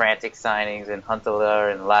made frantic signings in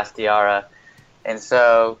Huntelaar and Lastiara. And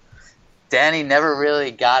so Danny never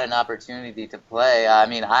really got an opportunity to play. I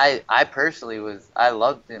mean, I personally I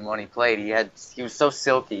loved him when he played. He was so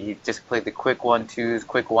silky. He just played the quick 1-2s,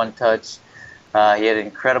 quick one touch. He had an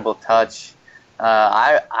incredible touch.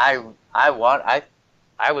 I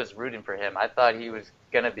was rooting for him. I thought he was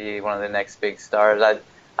going to be one of the next big stars.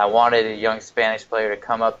 I wanted a young Spanish player to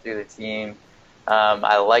come up through the team.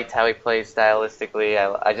 I liked how he played stylistically.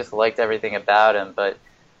 I just liked everything about him, but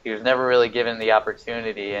he was never really given the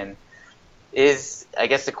opportunity. And I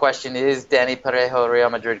guess the question is, Dani Parejo Real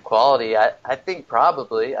Madrid quality? I think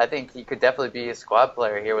probably. I think he could definitely be a squad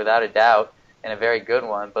player here without a doubt, and a very good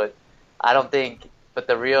one. But I think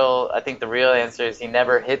the real answer is he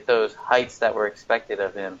never hit those heights that were expected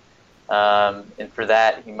of him. And for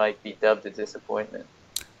that, he might be dubbed a disappointment.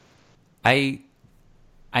 I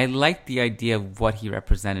liked the idea of what he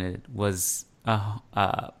represented was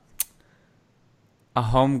a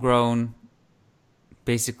homegrown,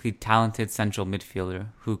 basically talented central midfielder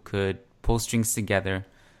who could pull strings together,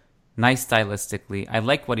 nice stylistically. I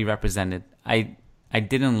like what he represented. I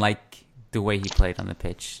didn't like the way he played on the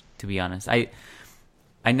pitch, to be honest. I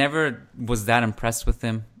never was that impressed with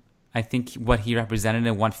him. I think what he represented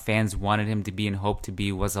and what fans wanted him to be and hoped to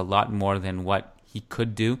be was a lot more than what he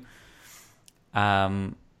could do.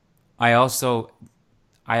 I also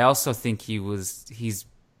think he was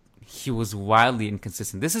wildly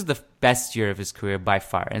inconsistent. This is the best year of his career by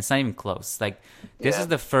far, and it's not even close. Like, this is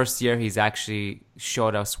the first year he's actually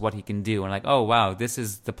showed us what he can do. And like, oh wow, this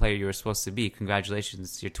is the player you were supposed to be.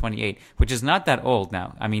 Congratulations, you're 28, which is not that old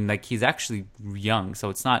now. I mean, like, he's actually young, so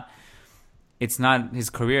it's not his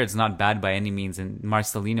career is not bad by any means. And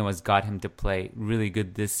Marcelino has got him to play really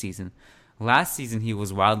good this season. Last season he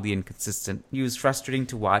was wildly inconsistent. He was frustrating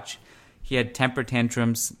to watch. He had temper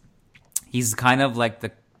tantrums. He's kind of like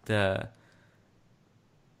I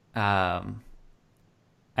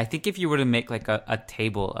think if you were to make like a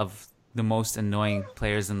table of the most annoying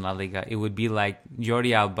players in La Liga, it would be like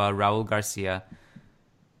Jordi Alba, Raul Garcia,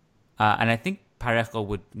 and I think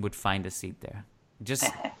Parejo would find a seat there. Just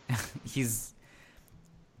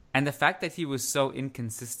and the fact that he was so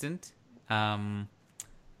inconsistent, I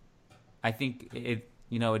think it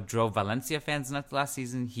drove Valencia fans nuts last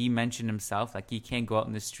season. He mentioned himself, like, he can't go out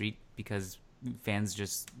in the street because fans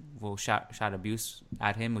just will shout abuse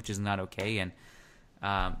at him, which is not okay. And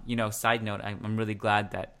side note, I'm really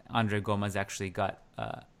glad that Andre Gomez actually got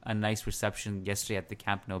a nice reception yesterday at the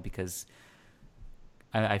Camp Nou, because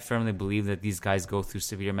I firmly believe that these guys go through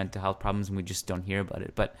severe mental health problems and we just don't hear about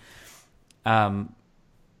it. But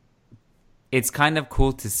it's kind of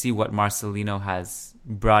cool to see what Marcelino has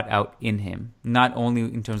brought out in him, not only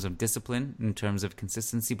in terms of discipline, in terms of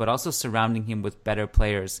consistency, but also surrounding him with better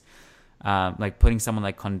players, like putting someone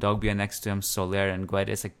like Kondogbia next to him, Soler and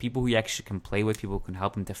Guedes, like people who he actually can play with, people who can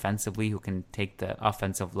help him defensively, who can take the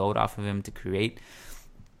offensive load off of him to create.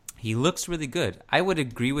 He looks really good. I would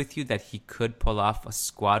agree with you that he could pull off a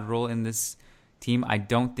squad role in this team. I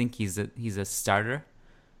don't think he's a starter,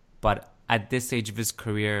 but at this stage of his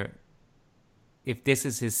career, if this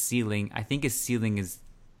is his ceiling, I think his ceiling is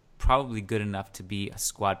probably good enough to be a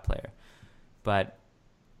squad player. But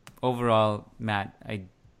overall, Matt,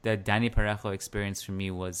 the Danny Parejo experience for me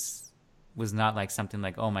was not like something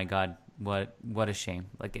like, oh my God, what a shame.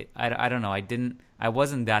 Like, I don't know. I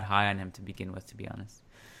wasn't that high on him to begin with, to be honest.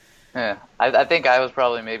 Yeah, I think I was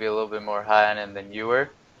probably maybe a little bit more high on him than you were.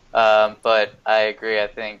 But I agree. I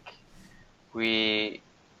think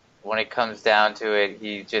when it comes down to it,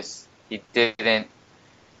 he's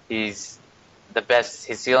the best.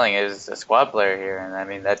 His ceiling is a squad player here, and I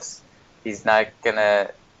mean he's not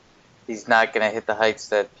gonna hit the heights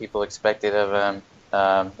that people expected of him.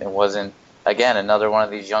 It wasn't, again, another one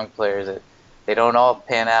of these young players that they don't all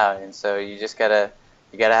pan out, and so you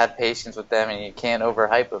gotta have patience with them, and you can't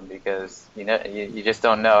overhype them because you just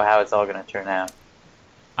don't know how it's all gonna turn out.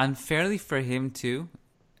 Unfairly for him too,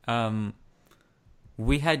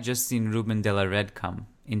 we had just seen Ruben de la Red come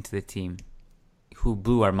into the team, who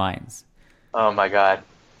blew our minds. Oh my God.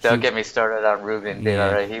 Don't get me started on Ruben de la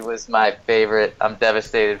Red. He was my favorite. I'm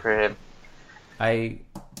devastated for him. I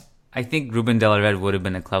think Ruben de la Red would have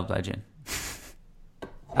been a club legend.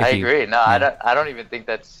 I agree. No, yeah. I don't even think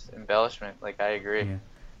that's embellishment. Like, I agree.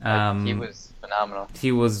 Yeah. He was phenomenal.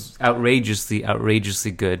 He was outrageously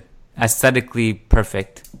good. Aesthetically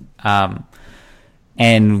perfect.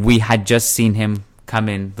 And we had just seen him come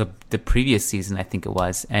in the previous season, I think it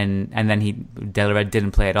was, and then De La Red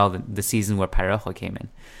didn't play at all the season where Parejo came in,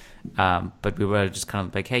 but we were just kind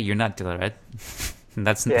of like, hey, you're not De La Red.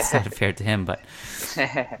 That's not fair to him. But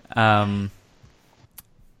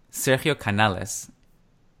Sergio Canales,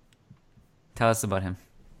 tell us about him.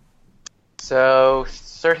 So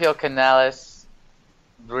Sergio Canales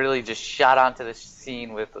really just shot onto the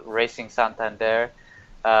scene with Racing Santander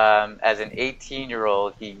as an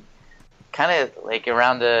 18-year-old. He kind of like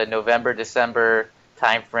around the November-December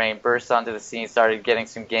time frame burst onto the scene, started getting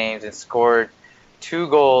some games, and scored 2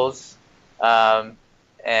 goals.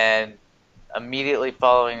 And immediately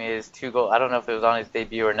following his 2 goals, I don't know if it was on his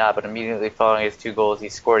debut or not, but immediately following his 2 goals, he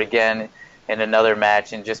scored again in another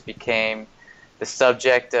match and just became the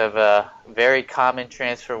subject of a very common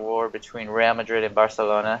transfer war between Real Madrid and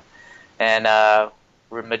Barcelona. And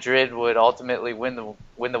Madrid would ultimately win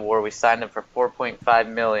the war. We signed him for $4.5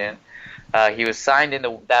 million. He was signed in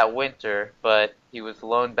that winter, but he was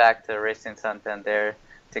loaned back to Racing Santander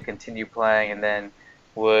to continue playing, and then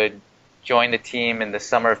would joined the team in the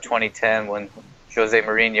summer of 2010 when Jose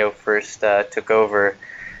Mourinho first took over,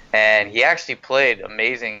 and he actually played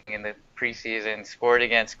amazing in the preseason, scored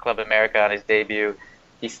against Club America on his debut.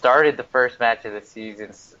 He started the first match of the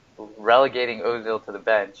season, relegating Ozil to the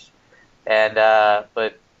bench, and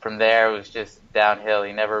but from there it was just downhill.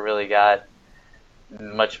 He never really got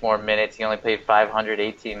much more minutes. He only played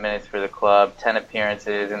 518 minutes for the club, 10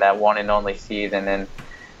 appearances in that one and only season, and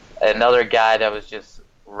another guy that was just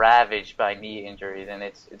ravaged by knee injuries, and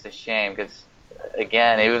it's a shame because,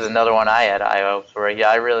 again, it was another one I had high hopes for. Yeah,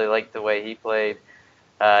 I really liked the way he played.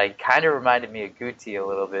 He kind of reminded me of Guti a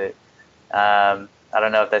little bit. I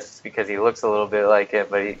don't know if that's just because he looks a little bit like him,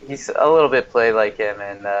 but he's a little bit played like him,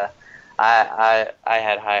 and I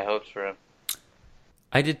had high hopes for him.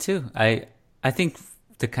 I did too. I think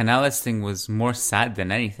the Canales thing was more sad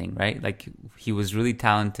than anything, right? Like, he was really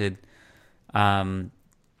talented.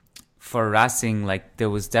 For Racing, like, there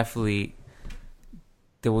was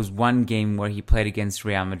one game where he played against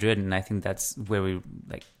Real Madrid, and I think that's where we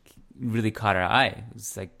like really caught our eye. It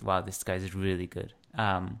was like, wow, this guy's really good.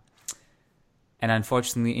 And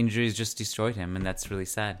unfortunately, injuries just destroyed him, and that's really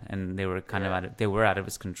sad. And they were kind of out of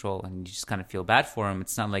his control, and you just kind of feel bad for him.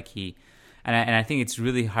 It's not like and I think it's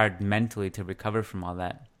really hard mentally to recover from all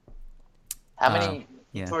that. How many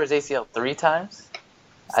tore his ACL? 3 times?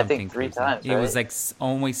 I think 3 times. Right? It was like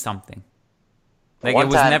always something. Like, it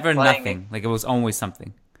was never nothing. Like, it was always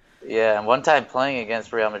something. Yeah, and one time playing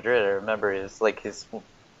against Real Madrid, I remember it was like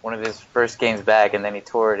one of his first games back, and then he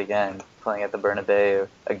tore it again playing at the Bernabeu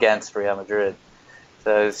against Real Madrid.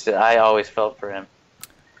 So I always felt for him.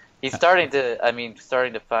 He's starting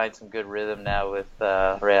to find some good rhythm now with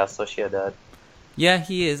Real Sociedad. Yeah,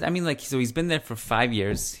 he is. I mean, like, so he's been there for 5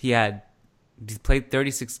 years. He played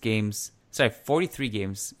 43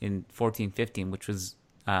 games in 14-15, which was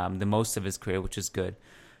the most of his career, which is good.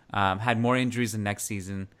 Had more injuries than next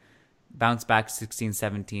season. Bounced back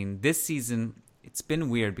 16-17. This season, it's been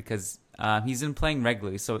weird because he's been playing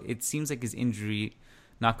regularly, so it seems like his injury,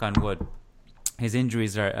 knock on wood, his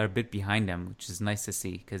injuries are a bit behind him, which is nice to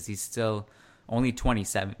see because he's still only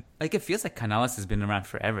 27. Like, it feels like Canales has been around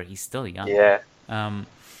forever. He's still young. Yeah.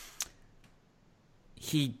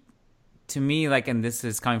 To me, like, and this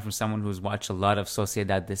is coming from someone who's watched a lot of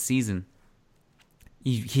Sociedad this season,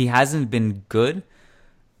 he hasn't been good,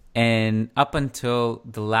 and up until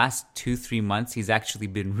the last 2-3 months, he's actually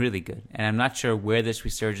been really good. And I'm not sure where this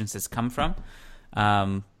resurgence has come from,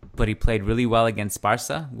 but he played really well against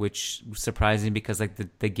Barca, which was surprising because, like,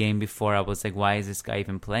 the game before, I was like, why is this guy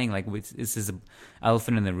even playing? Like, this is an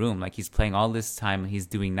elephant in the room. Like, he's playing all this time, and he's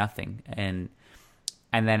doing nothing.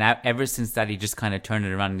 And then ever since that, he just kind of turned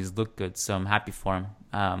it around and he's looked good. So I'm happy for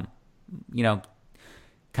him.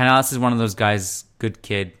 Canales is one of those guys, good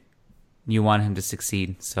kid. You want him to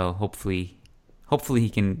succeed. So hopefully he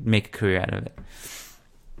can make a career out of it.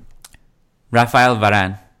 Rafael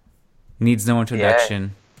Varane needs no introduction.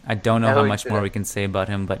 Yeah. I don't know how much more we can say about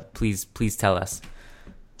him, but please tell us.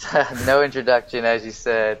 No introduction, as you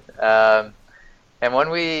said. And when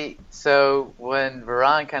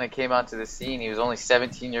Varane kind of came onto the scene, he was only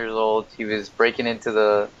 17 years old. He was breaking into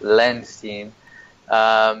the Lens team.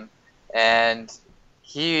 And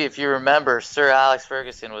if you remember, Sir Alex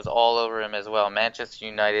Ferguson was all over him as well. Manchester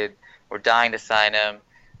United were dying to sign him.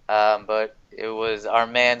 But it was our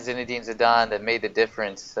man Zinedine Zidane that made the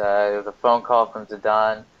difference. It was a phone call from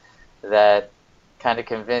Zidane that kind of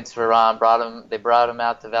convinced Varane. They brought him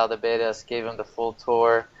out to Valdepeñas, gave him the full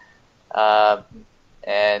tour.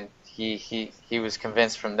 And he was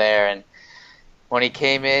convinced from there. And when he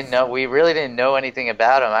came in, we really didn't know anything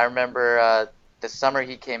about him. I remember the summer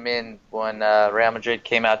he came in when Real Madrid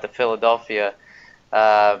came out to Philadelphia.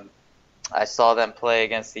 I saw them play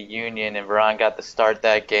against the Union, and Varane got to start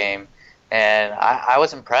that game. And I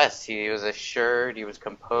was impressed. He was assured, he was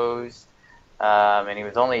composed, and he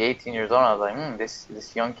was only 18 years old. I was like,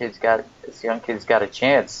 this young kid's got a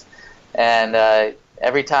chance. And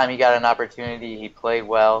every time he got an opportunity, he played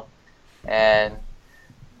well. And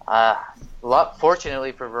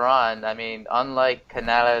fortunately for Varane, I mean, unlike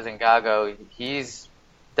Canales and Gago, he's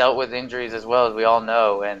dealt with injuries as well, as we all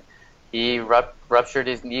know. And he ruptured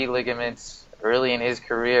his knee ligaments early in his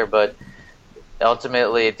career, but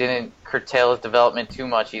ultimately it didn't curtail his development too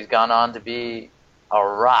much. He's gone on to be a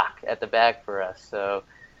rock at the back for us. So,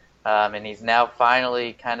 and he's now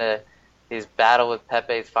finally his battle with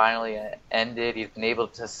Pepe is finally ended. He's been able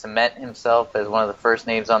to cement himself as one of the first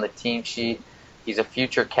names on the team sheet. He's a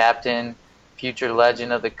future captain, future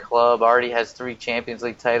legend of the club, already has 3 Champions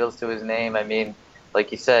League titles to his name. I mean,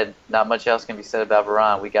 like you said, not much else can be said about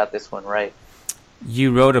Varane. We got this one right.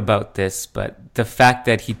 You wrote about this, but the fact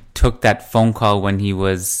that he took that phone call when he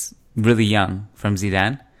was really young from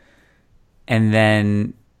Zidane, and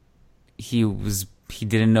then he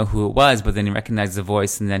didn't know who it was, but then he recognized the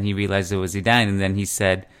voice, and then he realized it was Zidane, and then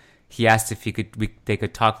he asked if they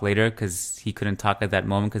could talk later because he couldn't talk at that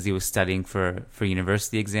moment because he was studying for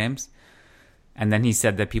university exams, and then he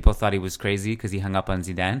said that people thought he was crazy because he hung up on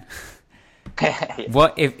Zidane.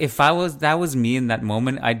 What if that was me in that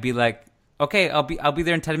moment? I'd be like, okay, I'll be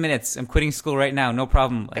there in 10 minutes. I'm quitting school right now, no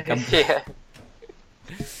problem. Like, yeah.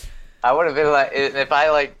 I would have been like, if I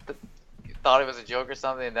like thought it was a joke or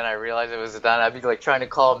something, and then I realized it was Zidane, I'd be like trying to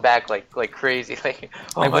call him back like crazy, like,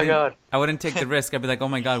 oh my god. I wouldn't take the risk. I'd be like, oh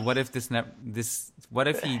my god, what if what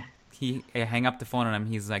if he hang up the phone on him?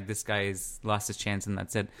 He's like, this guy's lost his chance, and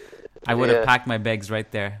that's it. I would have packed my bags right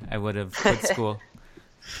there. I would have quit school.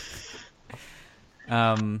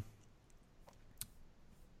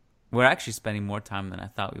 We're actually spending more time than I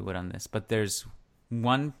thought we would on this, but there's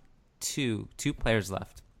two players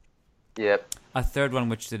left. Yep. A third one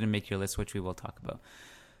which didn't make your list, which we will talk about.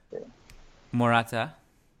 Yeah. Morata,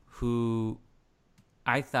 who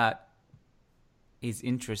I thought is an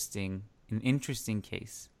interesting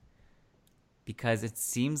case, because it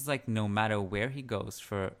seems like no matter where he goes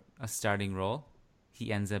for a starting role,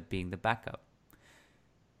 he ends up being the backup.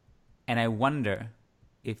 And I wonder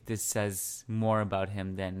if this says more about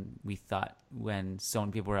him than we thought when so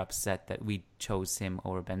many people were upset that we chose him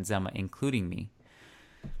over Benzema, including me.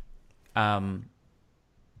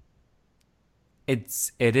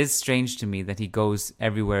 It is strange to me that he goes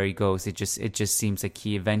everywhere he goes. It just seems like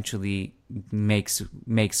he eventually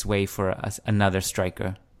makes way for another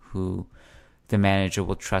striker who the manager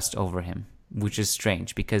will trust over him, which is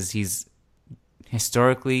strange because he's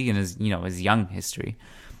historically in his young history,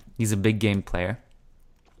 he's a big game player.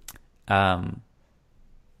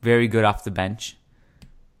 Very good off the bench,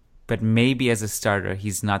 but maybe as a starter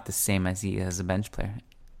he's not the same as he is as a bench player.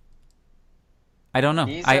 I don't know.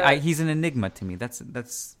 He's an enigma to me. That's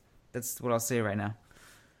what I'll say right now.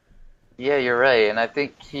 Yeah, you're right, and I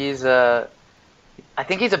think he's a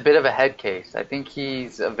bit of a head case. I think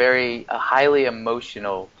he's a highly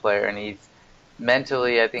emotional player, and he's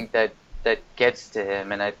mentally, I think that gets to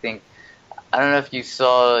him. And I don't know if you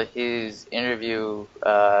saw his interview.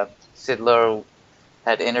 Sid Lowe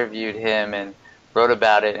had interviewed him and wrote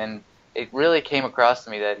about it, and it really came across to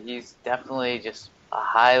me that he's definitely just a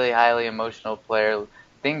highly, highly emotional player.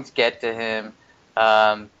 Things get to him.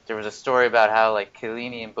 There was a story about how like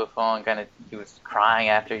Chiellini and Buffon he was crying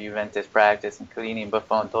after Juventus practice, and Chiellini and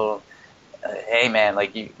Buffon told him, "Hey man,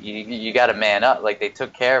 like you got to man up." Like they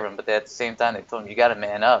took care of him, but at the same time they told him, "You got to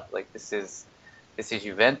man up. Like this is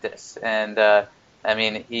Juventus." And I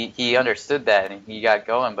mean, he understood that and he got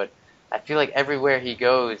going. But I feel like everywhere he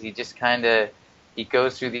goes, he just he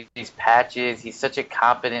goes through these patches. He's such a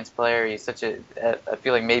confidence player. I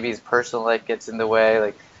feel like maybe his personal life gets in the way.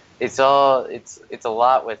 Like it's a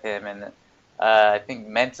lot with him, and I think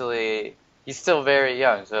mentally he's still very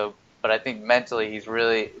young. But I think mentally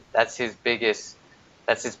that's his biggest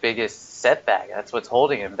setback. That's what's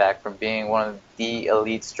holding him back from being one of the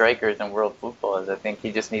elite strikers in world football. I think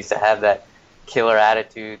he just needs to have that killer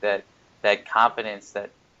attitude, that confidence that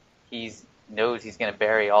he knows he's going to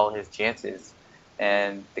bury all his chances,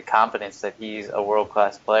 and the confidence that he's a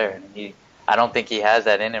world-class player. And I don't think he has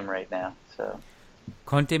that in him right now. So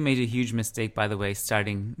Conte made a huge mistake, by the way,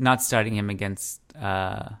 not starting him against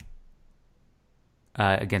Barca.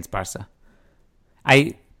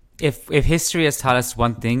 If history has taught us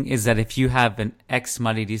one thing, is that if you have an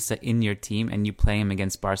ex-Madridista in your team and you play him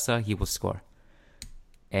against Barca, he will score.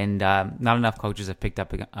 And not enough coaches have picked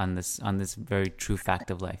up on this very true fact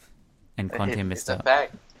of life. And Conte missed out. It's a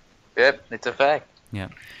fact. Yep, it's a fact. Yeah.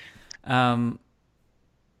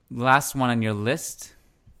 Last one on your list,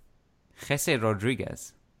 Jesse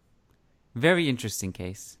Rodriguez. Very interesting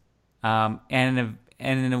case. And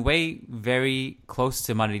in a way, very close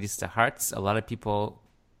to Madridista hearts. A lot of people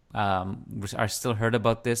are still heard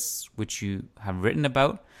about this, which you have written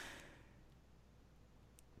about.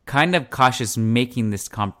 Kind of cautious making this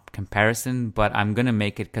comparison, but I'm going to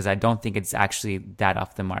make it because I don't think it's actually that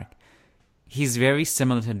off the mark. He's very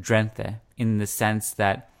similar to Drenthe in the sense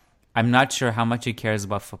that I'm not sure how much he cares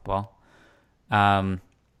about football. I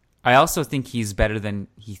also think he's better than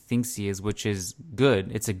he thinks he is, which is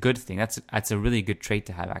good. It's a good thing. That's a really good trait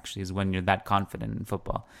to have, actually, is when you're that confident in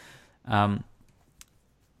football. I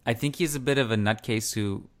think he's a bit of a nutcase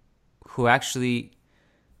who actually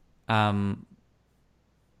I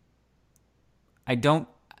don't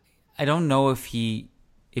know if he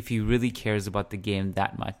really cares about the game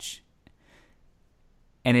that much.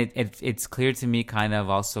 And it's clear to me kind of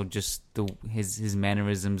also just his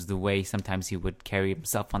mannerisms, the way sometimes he would carry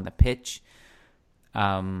himself on the pitch.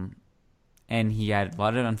 And he had a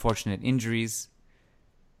lot of unfortunate injuries.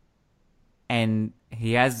 And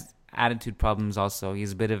he has attitude problems also.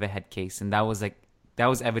 He's a bit of a head case. And that was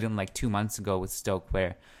evident like 2 months ago with Stoke,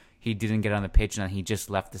 where he didn't get on the pitch and he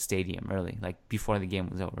just left the stadium early, like before the game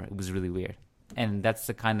was over. It was really weird. And that's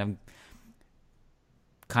the kind of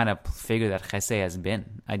figure that Jesse has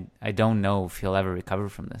been. I don't know if he'll ever recover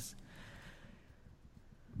from this.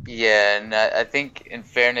 Yeah, and I think in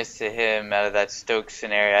fairness to him, out of that Stoke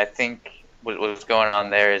scenario, I think what was going on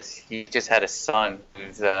there is he just had a son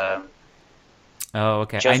who's oh,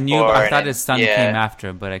 okay. I thought his son came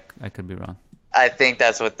after, but I could be wrong. I think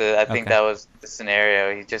that's what that was the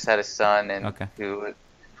scenario. He just had a son, and who,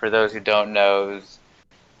 for those who don't know, who's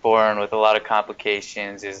born with a lot of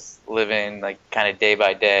complications, is living like kind of day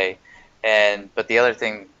by day. But the other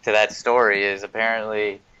thing to that story is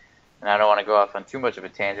apparently, and I don't want to go off on too much of a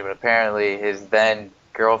tangent, but apparently his then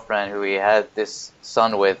girlfriend, who he had this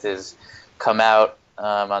son with, has come out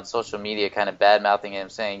on social media kind of bad-mouthing him,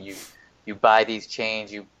 saying you buy these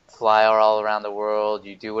chains, you fly all around the world,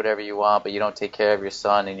 you do whatever you want, but you don't take care of your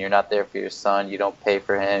son, and you're not there for your son, you don't pay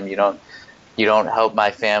for him, you don't help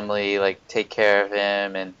my family like take care of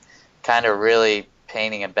him, and kind of really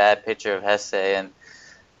painting a bad picture of Hesse. And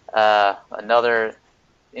another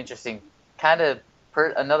interesting kind of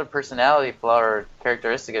another personality flaw or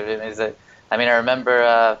characteristic of him is that, I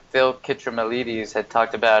remember Phil Kitramalides had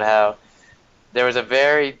talked about how there was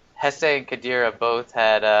Hesse and Khedira both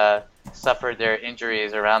had suffered their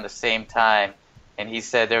injuries around the same time, and he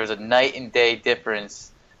said there was a night and day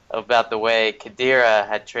difference about the way Khedira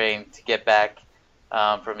had trained to get back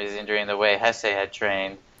from his injury and the way Hesse had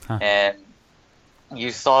trained. And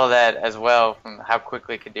you saw that as well from how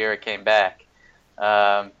quickly Khedira came back.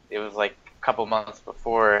 It was like a couple months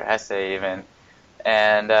before Hesse even.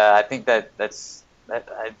 And I think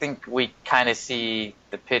I think we kind of see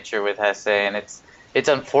the picture with Hesse, and it's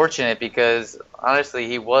unfortunate because honestly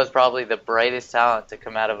he was probably the brightest talent to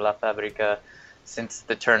come out of La Fabrica since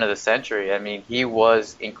the turn of the century. He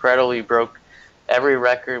was incredibly, broke every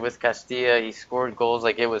record with Castilla. He scored goals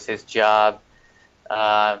like it was his job.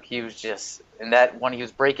 He was just, and that when he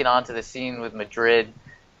was breaking onto the scene with Madrid,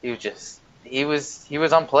 he was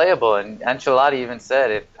unplayable. And Ancelotti even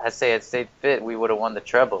said if Hesse had stayed fit, we would have won the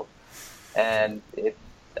treble. And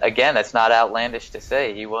again, that's not outlandish to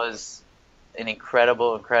say. He was an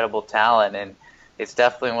incredible talent, and it's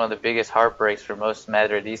definitely one of the biggest heartbreaks for most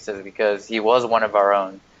Madridistas because he was one of our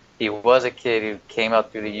own. He was a kid who came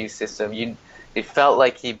up through the youth system. It felt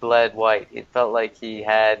like he bled white. It felt like he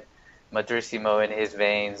had Madrissimo in his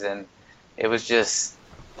veins, and it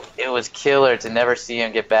was killer to never see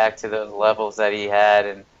him get back to those levels that he had.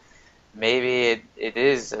 And maybe it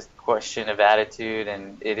is a question of attitude,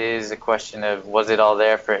 and it is a question of was it all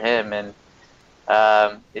there for him. And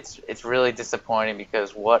it's really disappointing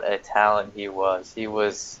because what a talent he was. He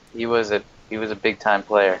was a big time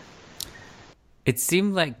player. It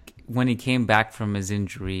seemed like when he came back from his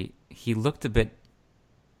injury, he looked a bit,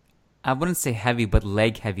 I wouldn't say heavy, but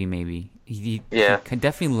leg heavy maybe. He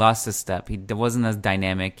definitely lost a step. He wasn't as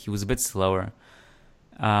dynamic. He was a bit slower.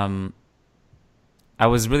 I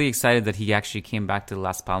was really excited that he actually came back to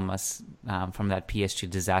Las Palmas from that PSG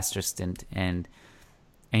disaster stint, and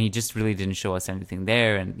he just really didn't show us anything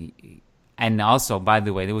there. And also, by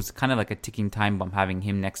the way, there was kind of like a ticking time bomb having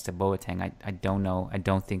him next to Boateng. I don't know. I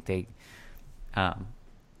don't think they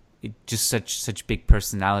just such big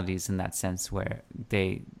personalities in that sense where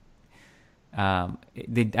they I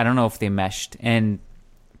don't know if they meshed.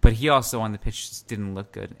 But he also on the pitch just didn't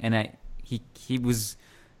look good. And he was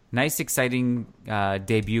nice, exciting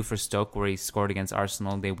debut for Stoke where he scored against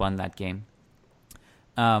Arsenal. They won that game.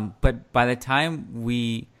 But by the time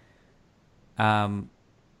we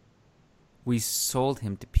sold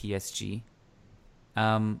him to PSG,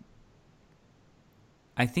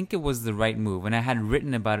 I think it was the right move, and I had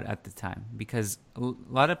written about it at the time because a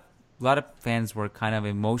lot of fans were kind of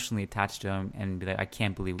emotionally attached to him and be like, I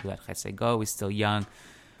can't believe we let Jesse go. He's still young.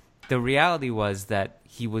 The reality was that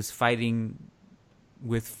he was fighting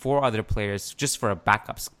with 4 other players just for a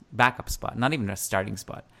backup spot, not even a starting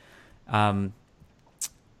spot.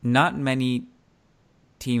 Not many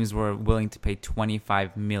teams were willing to pay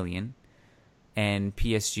 25 million, and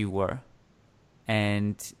PSG were.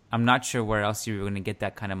 And I'm not sure where else you were going to get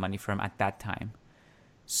that kind of money from at that time.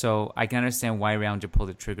 So I can understand why Real Madrid pulled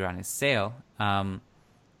the trigger on his sale. And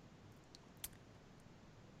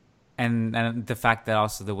the fact that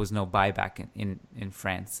also there was no buyback in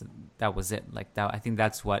France. That was it. Like that, I think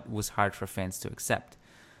that's what was hard for fans to accept.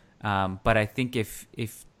 But I think I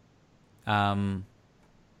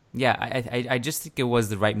just think it was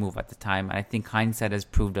the right move at the time. I think hindsight has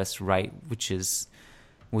proved us right, which is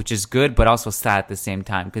good, but also sad at the same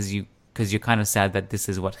time, because you're kind of sad that this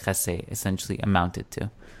is what Jesse essentially amounted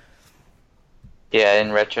to. Yeah,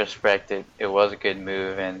 in retrospect, it was a good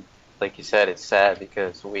move, and like you said, it's sad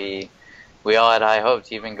because we all had high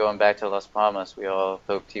hopes. Even going back to Las Palmas, we all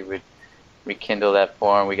hoped he would rekindle that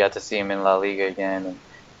form. We got to see him in La Liga again, and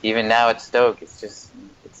even now at Stoke, it's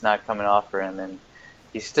not coming off for him. And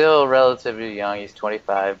he's still relatively young. He's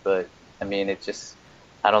 25, but I mean,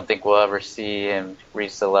 I don't think we'll ever see him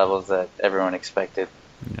reach the levels that everyone expected.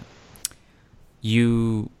 Yeah.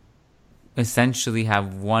 You essentially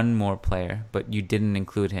have one more player, but you didn't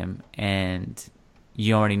include him, and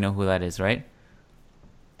you already know who that is, right?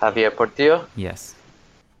 Javier Portillo? Yes.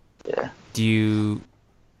 Yeah. Do you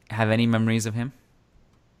have any memories of him?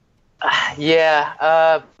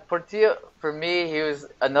 Yeah. Portillo, for me, he was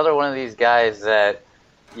another one of these guys that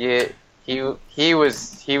he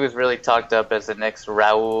was really talked up as the next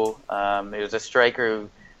Raul. He was a striker who,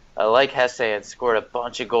 like Hesse, had scored a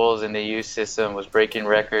bunch of goals in the youth system, was breaking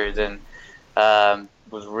records, and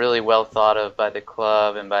was really well thought of by the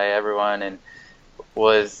club and by everyone, and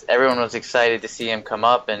everyone was excited to see him come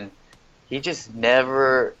up, and he just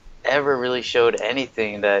never ever really showed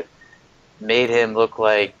anything that made him look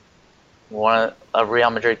like one of Real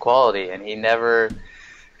Madrid quality, and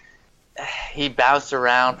he bounced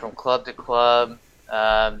around from club to club.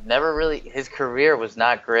 Never really, his career was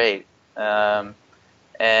not great, and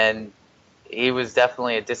he was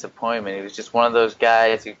definitely a disappointment. He was just one of those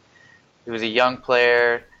guys. He was a young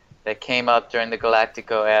player that came up during the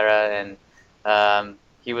Galactico era, and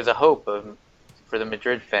he was a hope for the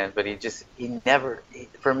Madrid fans. But he never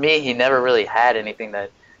really had anything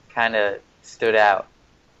that kind of stood out.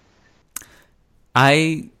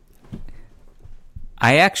 I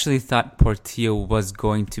actually thought Portillo was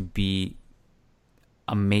going to be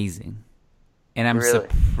amazing, and I'm really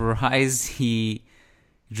surprised he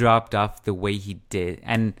dropped off the way he did.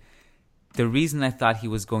 And the reason I thought he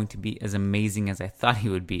was going to be as amazing as I thought he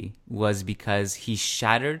would be was because he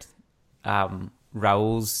shattered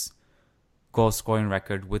Raul's goal-scoring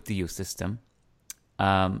record with the youth system.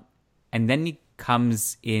 And then he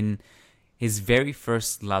comes in his very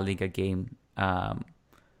first La Liga game. I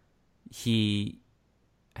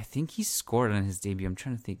think he scored on his debut. I'm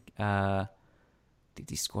trying to think. Did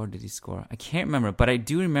he score? I can't remember. But I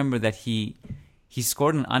do remember that he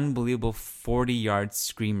scored an unbelievable 40-yard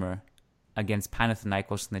screamer against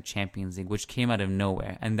Panathinaikos in the Champions League, which came out of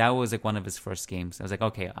nowhere. And that was like one of his first games. I was like,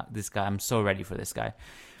 okay, this guy, I'm so ready for this guy.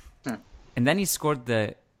 And then he scored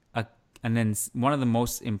and then one of the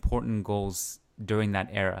most important goals during that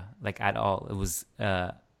era, like at all. It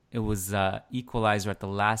was equalizer at the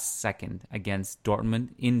last second against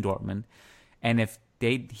Dortmund in Dortmund. And if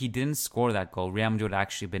he didn't score that goal, Real Madrid would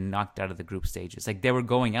actually been knocked out of the group stages. Like, they were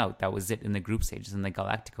going out. That was it in the group stages. In the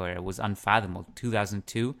Galactico era, it was unfathomable.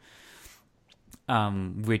 2002,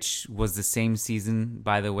 which was the same season,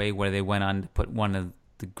 by the way, where they went on to put one of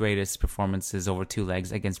the greatest performances over two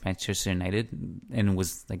legs against Manchester United, and it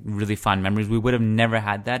was like really fun memories. We would have never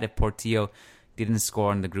had that if Portillo didn't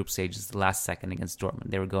score in the group stages the last second against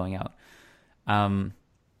Dortmund. They were going out. And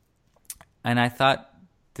I thought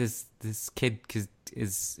this kid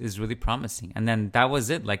is really promising. And then that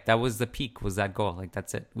was it. Like, that was the peak, was that goal. Like,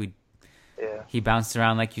 that's it. He bounced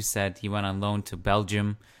around, like you said. He went on loan to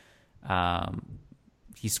Belgium.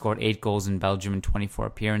 He scored 8 goals in Belgium in 24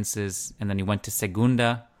 appearances. And then he went to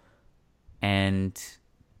Segunda. And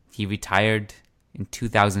he retired in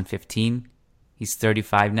 2015. He's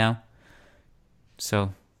 35 now.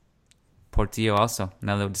 So, Portillo also,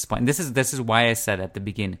 another disappointment. This is why I said at the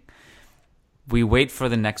beginning, we wait for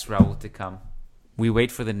the next Raul to come. We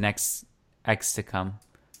wait for the next X to come.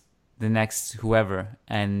 The next whoever.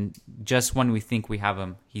 And just when we think we have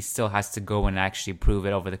him, he still has to go and actually prove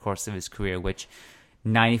it over the course of his career, which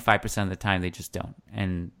 95% of the time they just don't.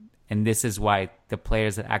 And this is why the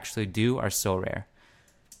players that actually do are so rare.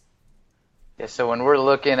 Yeah, so when we're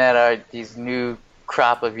looking at these new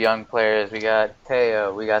crop of young players, we got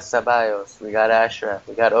Teo, we got Ceballos, we got Ashraf,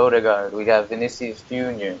 we got Odegaard, we got Vinicius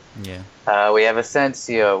Jr. Yeah. We have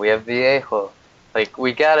Asensio, we have Viejo. Like,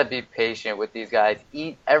 we gotta be patient with these guys.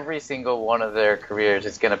 Every single one of their careers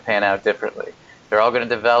is gonna pan out differently. They're all gonna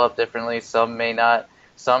develop differently. Some may not.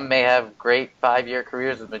 Some may have great 5-year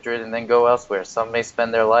careers with Madrid and then go elsewhere. Some may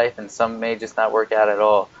spend their life, and some may just not work out at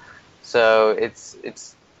all. So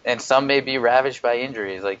and some may be ravaged by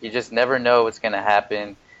injuries. Like, you just never know what's going to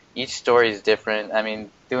happen. Each story is different. I mean,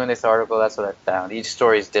 doing this article, that's what I found. Each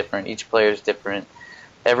story is different. Each player is different.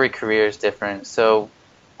 every career is different. So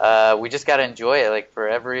we just got to enjoy it. Like for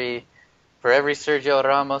every Sergio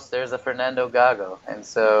Ramos, there's a Fernando Gago. And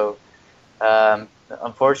so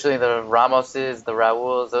unfortunately, the Ramoses, the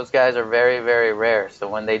Rauls, those guys are very, very rare. So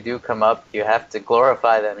when they do come up, you have to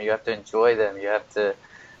glorify them. You have to enjoy them. You have to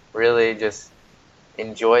really just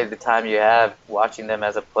enjoy the time you have watching them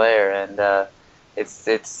as a player. And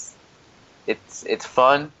it's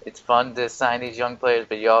fun. It's fun to sign these young players,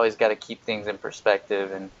 but you always got to keep things in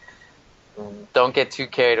perspective and don't get too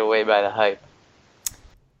carried away by the hype.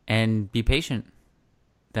 And be patient.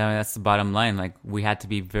 That's the bottom line. Like, we had to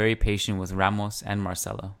be very patient with Ramos and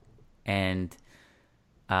Marcelo, and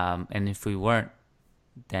if we weren't,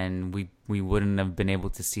 then we wouldn't have been able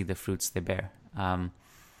to see the fruits they bear.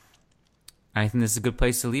 I think this is a good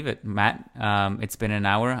place to leave it, Matt. It's been an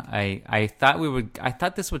hour. I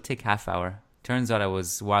thought this would take half hour. Turns out I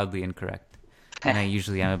was wildly incorrect, and I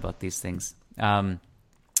usually am about these things.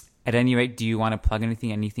 At any rate, do you want to plug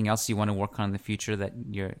anything else you want to work on in the future that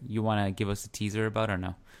you want to give us a teaser about, or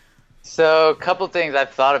no? So a couple things I've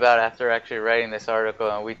thought about after actually writing this article,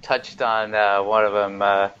 and we touched on one of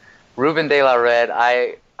them. Ruben de la Red,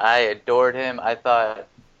 I adored him. I thought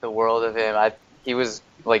the world of him. He was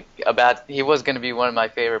going to be one of my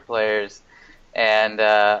favorite players, and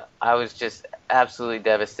I was just absolutely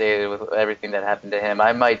devastated with everything that happened to him.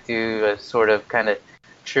 I might do a sort of kind of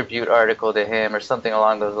tribute article to him or something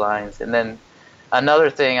along those lines. And then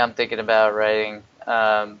another thing I'm thinking about writing,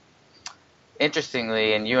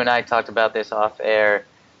 interestingly, and you and I talked about this off air,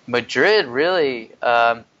 Madrid really,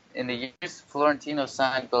 in the years Florentino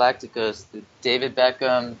signed Galacticos, David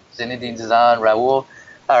Beckham, Zinedine Zidane,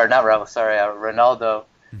 Ronaldo,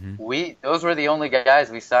 those were the only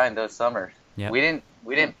guys we signed those summers. Yep.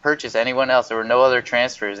 We didn't purchase anyone else. There were no other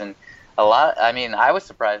transfers, and I was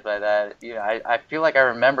surprised by that. I feel like I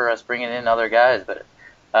remember us bringing in other guys, but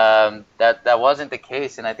that wasn't the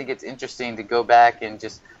case. And I think it's interesting to go back and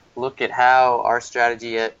just look at how our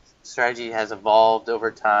strategy has evolved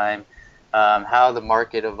over time, how the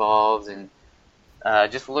market evolves, and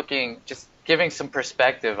just giving some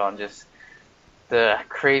perspective on just the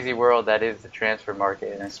crazy world that is the transfer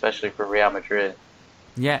market, and especially for Real Madrid.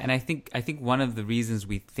 Yeah, and I think one of the reasons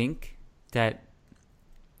we think that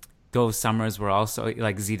those summers were also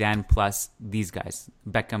like Zidane plus these guys,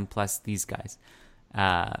 Beckham plus these guys,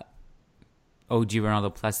 OG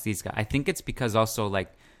Ronaldo plus these guys. I think it's because also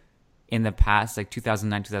like in the past, like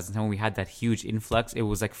 2009, 2010, when we had that huge influx, it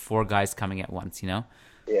was like 4 guys coming at once, you know?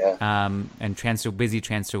 Yeah. And busy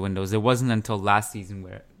transfer windows. It wasn't until last season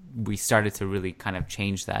where we started to really kind of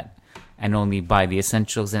change that and only buy the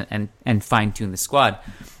essentials and fine-tune the squad.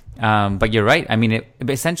 But you're right. I mean,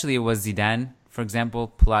 essentially it was Zidane, for example,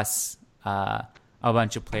 plus a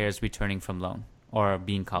bunch of players returning from loan or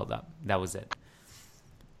being called up. That was it.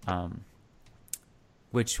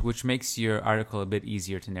 Which makes your article a bit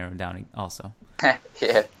easier to narrow down also.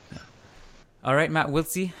 Yeah. All right, Matt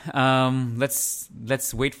Wiltsey.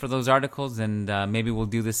 Let's wait for those articles, and maybe we'll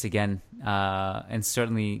do this again. And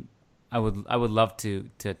certainly, I would love to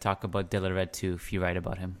talk about De La Red too if you write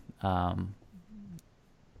about him.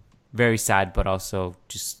 Very sad, but also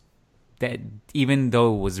just that even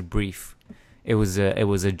though it was brief, it was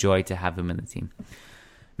a joy to have him in the team.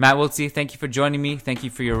 Matt Wiltsey, thank you for joining me. Thank you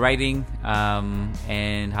for your writing.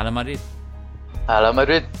 And Hala Madrid. Hala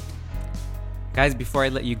Madrid. Guys, before I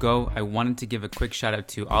let you go, I wanted to give a quick shout out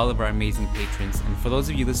to all of our amazing patrons. And for those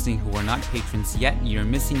of you listening who are not patrons yet, you're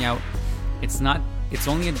missing out. It's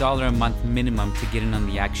only $1 a month minimum to get in on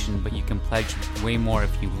the action, but you can pledge way more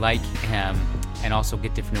if you like, and also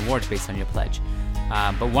get different rewards based on your pledge.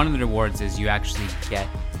 But one of the rewards is you actually get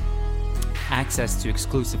access to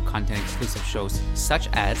exclusive content, exclusive shows, such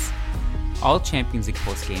as all Champions League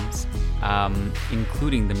post games,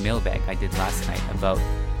 including the mailbag I did last night about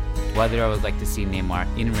whether I would like to see Neymar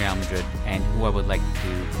in Real Madrid and who I would like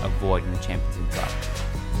to avoid in the Champions League draw.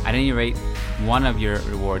 At any rate, one of your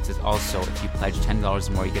rewards is also, if you pledge $10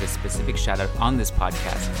 or more, you get a specific shout out on this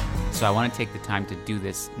podcast. So I want to take the time to do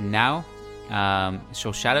this now.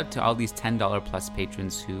 So shout out to all these $10 plus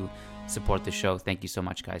patrons who support the show. Thank you so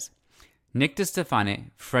much, guys. Nick De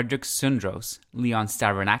Stefane, Frederick Sundros, Leon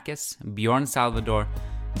Stavronakis, Bjorn Salvador,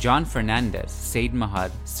 John Fernandez, Said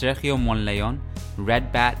Mahad, Sergio Monleon,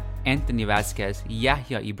 Red Bat, Anthony Vasquez,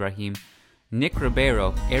 Yahya Ibrahim, Nick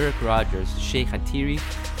Ribeiro, Eric Rogers, Sheikh Hatiri,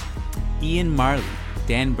 Ian Marley,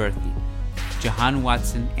 Dan Berthy, Jahan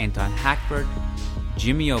Watson, Anton Hackberg,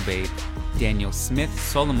 Jimmy Obeid, Daniel Smith,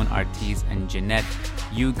 Solomon Ortiz, and Jeanette.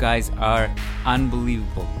 You guys are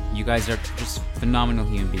unbelievable. You guys are just phenomenal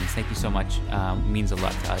human beings. Thank you so much. It means a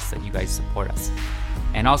lot to us that you guys support us.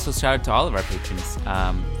 And also shout out to all of our patrons.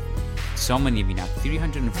 So many of you now,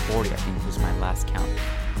 340 I think was my last count,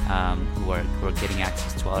 who are getting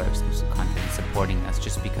access to all our exclusive content and supporting us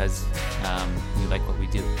just because we like what we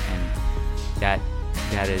do. And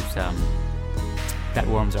that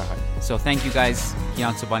warms our heart. So thank you guys.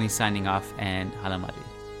 Kian Sobani signing off, and Hala Madrid.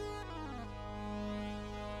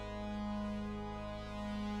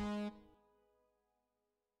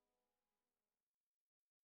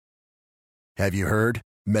 Have you heard?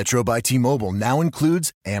 Metro by T-Mobile now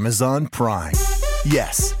includes Amazon Prime.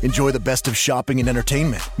 Yes, enjoy the best of shopping and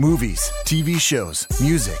entertainment, movies, TV shows,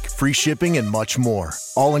 music, free shipping, and much more.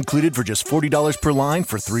 All included for just $40 per line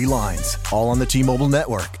for 3 lines. All on the T-Mobile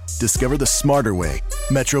network. Discover the smarter way.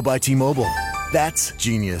 Metro by T-Mobile. That's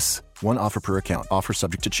genius. One offer per account. Offer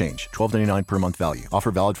subject to change. $12.99 per month value.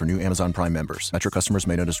 Offer valid for new Amazon Prime members. Metro customers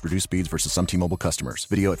may notice reduced speeds versus some T-Mobile customers.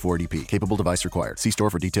 Video at 480p. Capable device required. See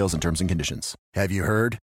store for details and terms and conditions. Have you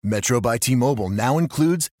heard? Metro by T-Mobile now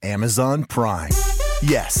includes Amazon Prime.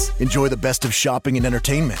 Yes, enjoy the best of shopping and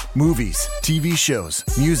entertainment, movies, TV shows,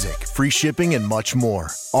 music, free shipping, and much more.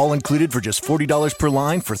 All included for just $40 per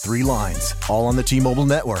line for 3 lines. All on the T-Mobile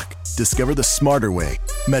network. Discover the smarter way.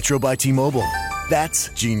 Metro by T-Mobile. That's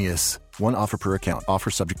genius. One offer per account. Offer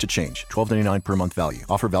subject to change. $12.99 per month value.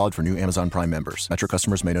 Offer valid for new Amazon Prime members. Metro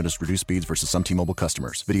customers may notice reduced speeds versus some T-Mobile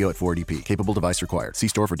customers. Video at 480p. Capable device required. See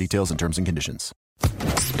store for details and terms and conditions.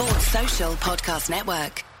 Sports Social Podcast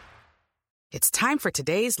Network. It's time for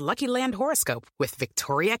today's Lucky Land horoscope with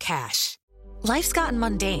Victoria Cash. Life's gotten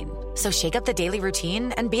mundane, so shake up the daily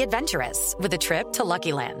routine and be adventurous with a trip to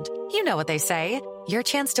Lucky Land. You know what they say. Your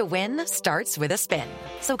chance to win starts with a spin.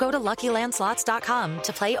 So go to LuckyLandSlots.com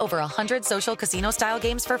to play over 100 social casino-style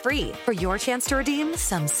games for free for your chance to redeem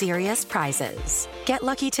some serious prizes. Get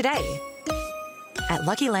lucky today at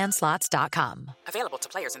LuckyLandSlots.com. Available to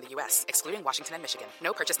players in the U.S., excluding Washington and Michigan.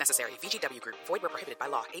 No purchase necessary. VGW Group. Void where prohibited by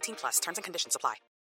law. 18+. Terms and conditions apply.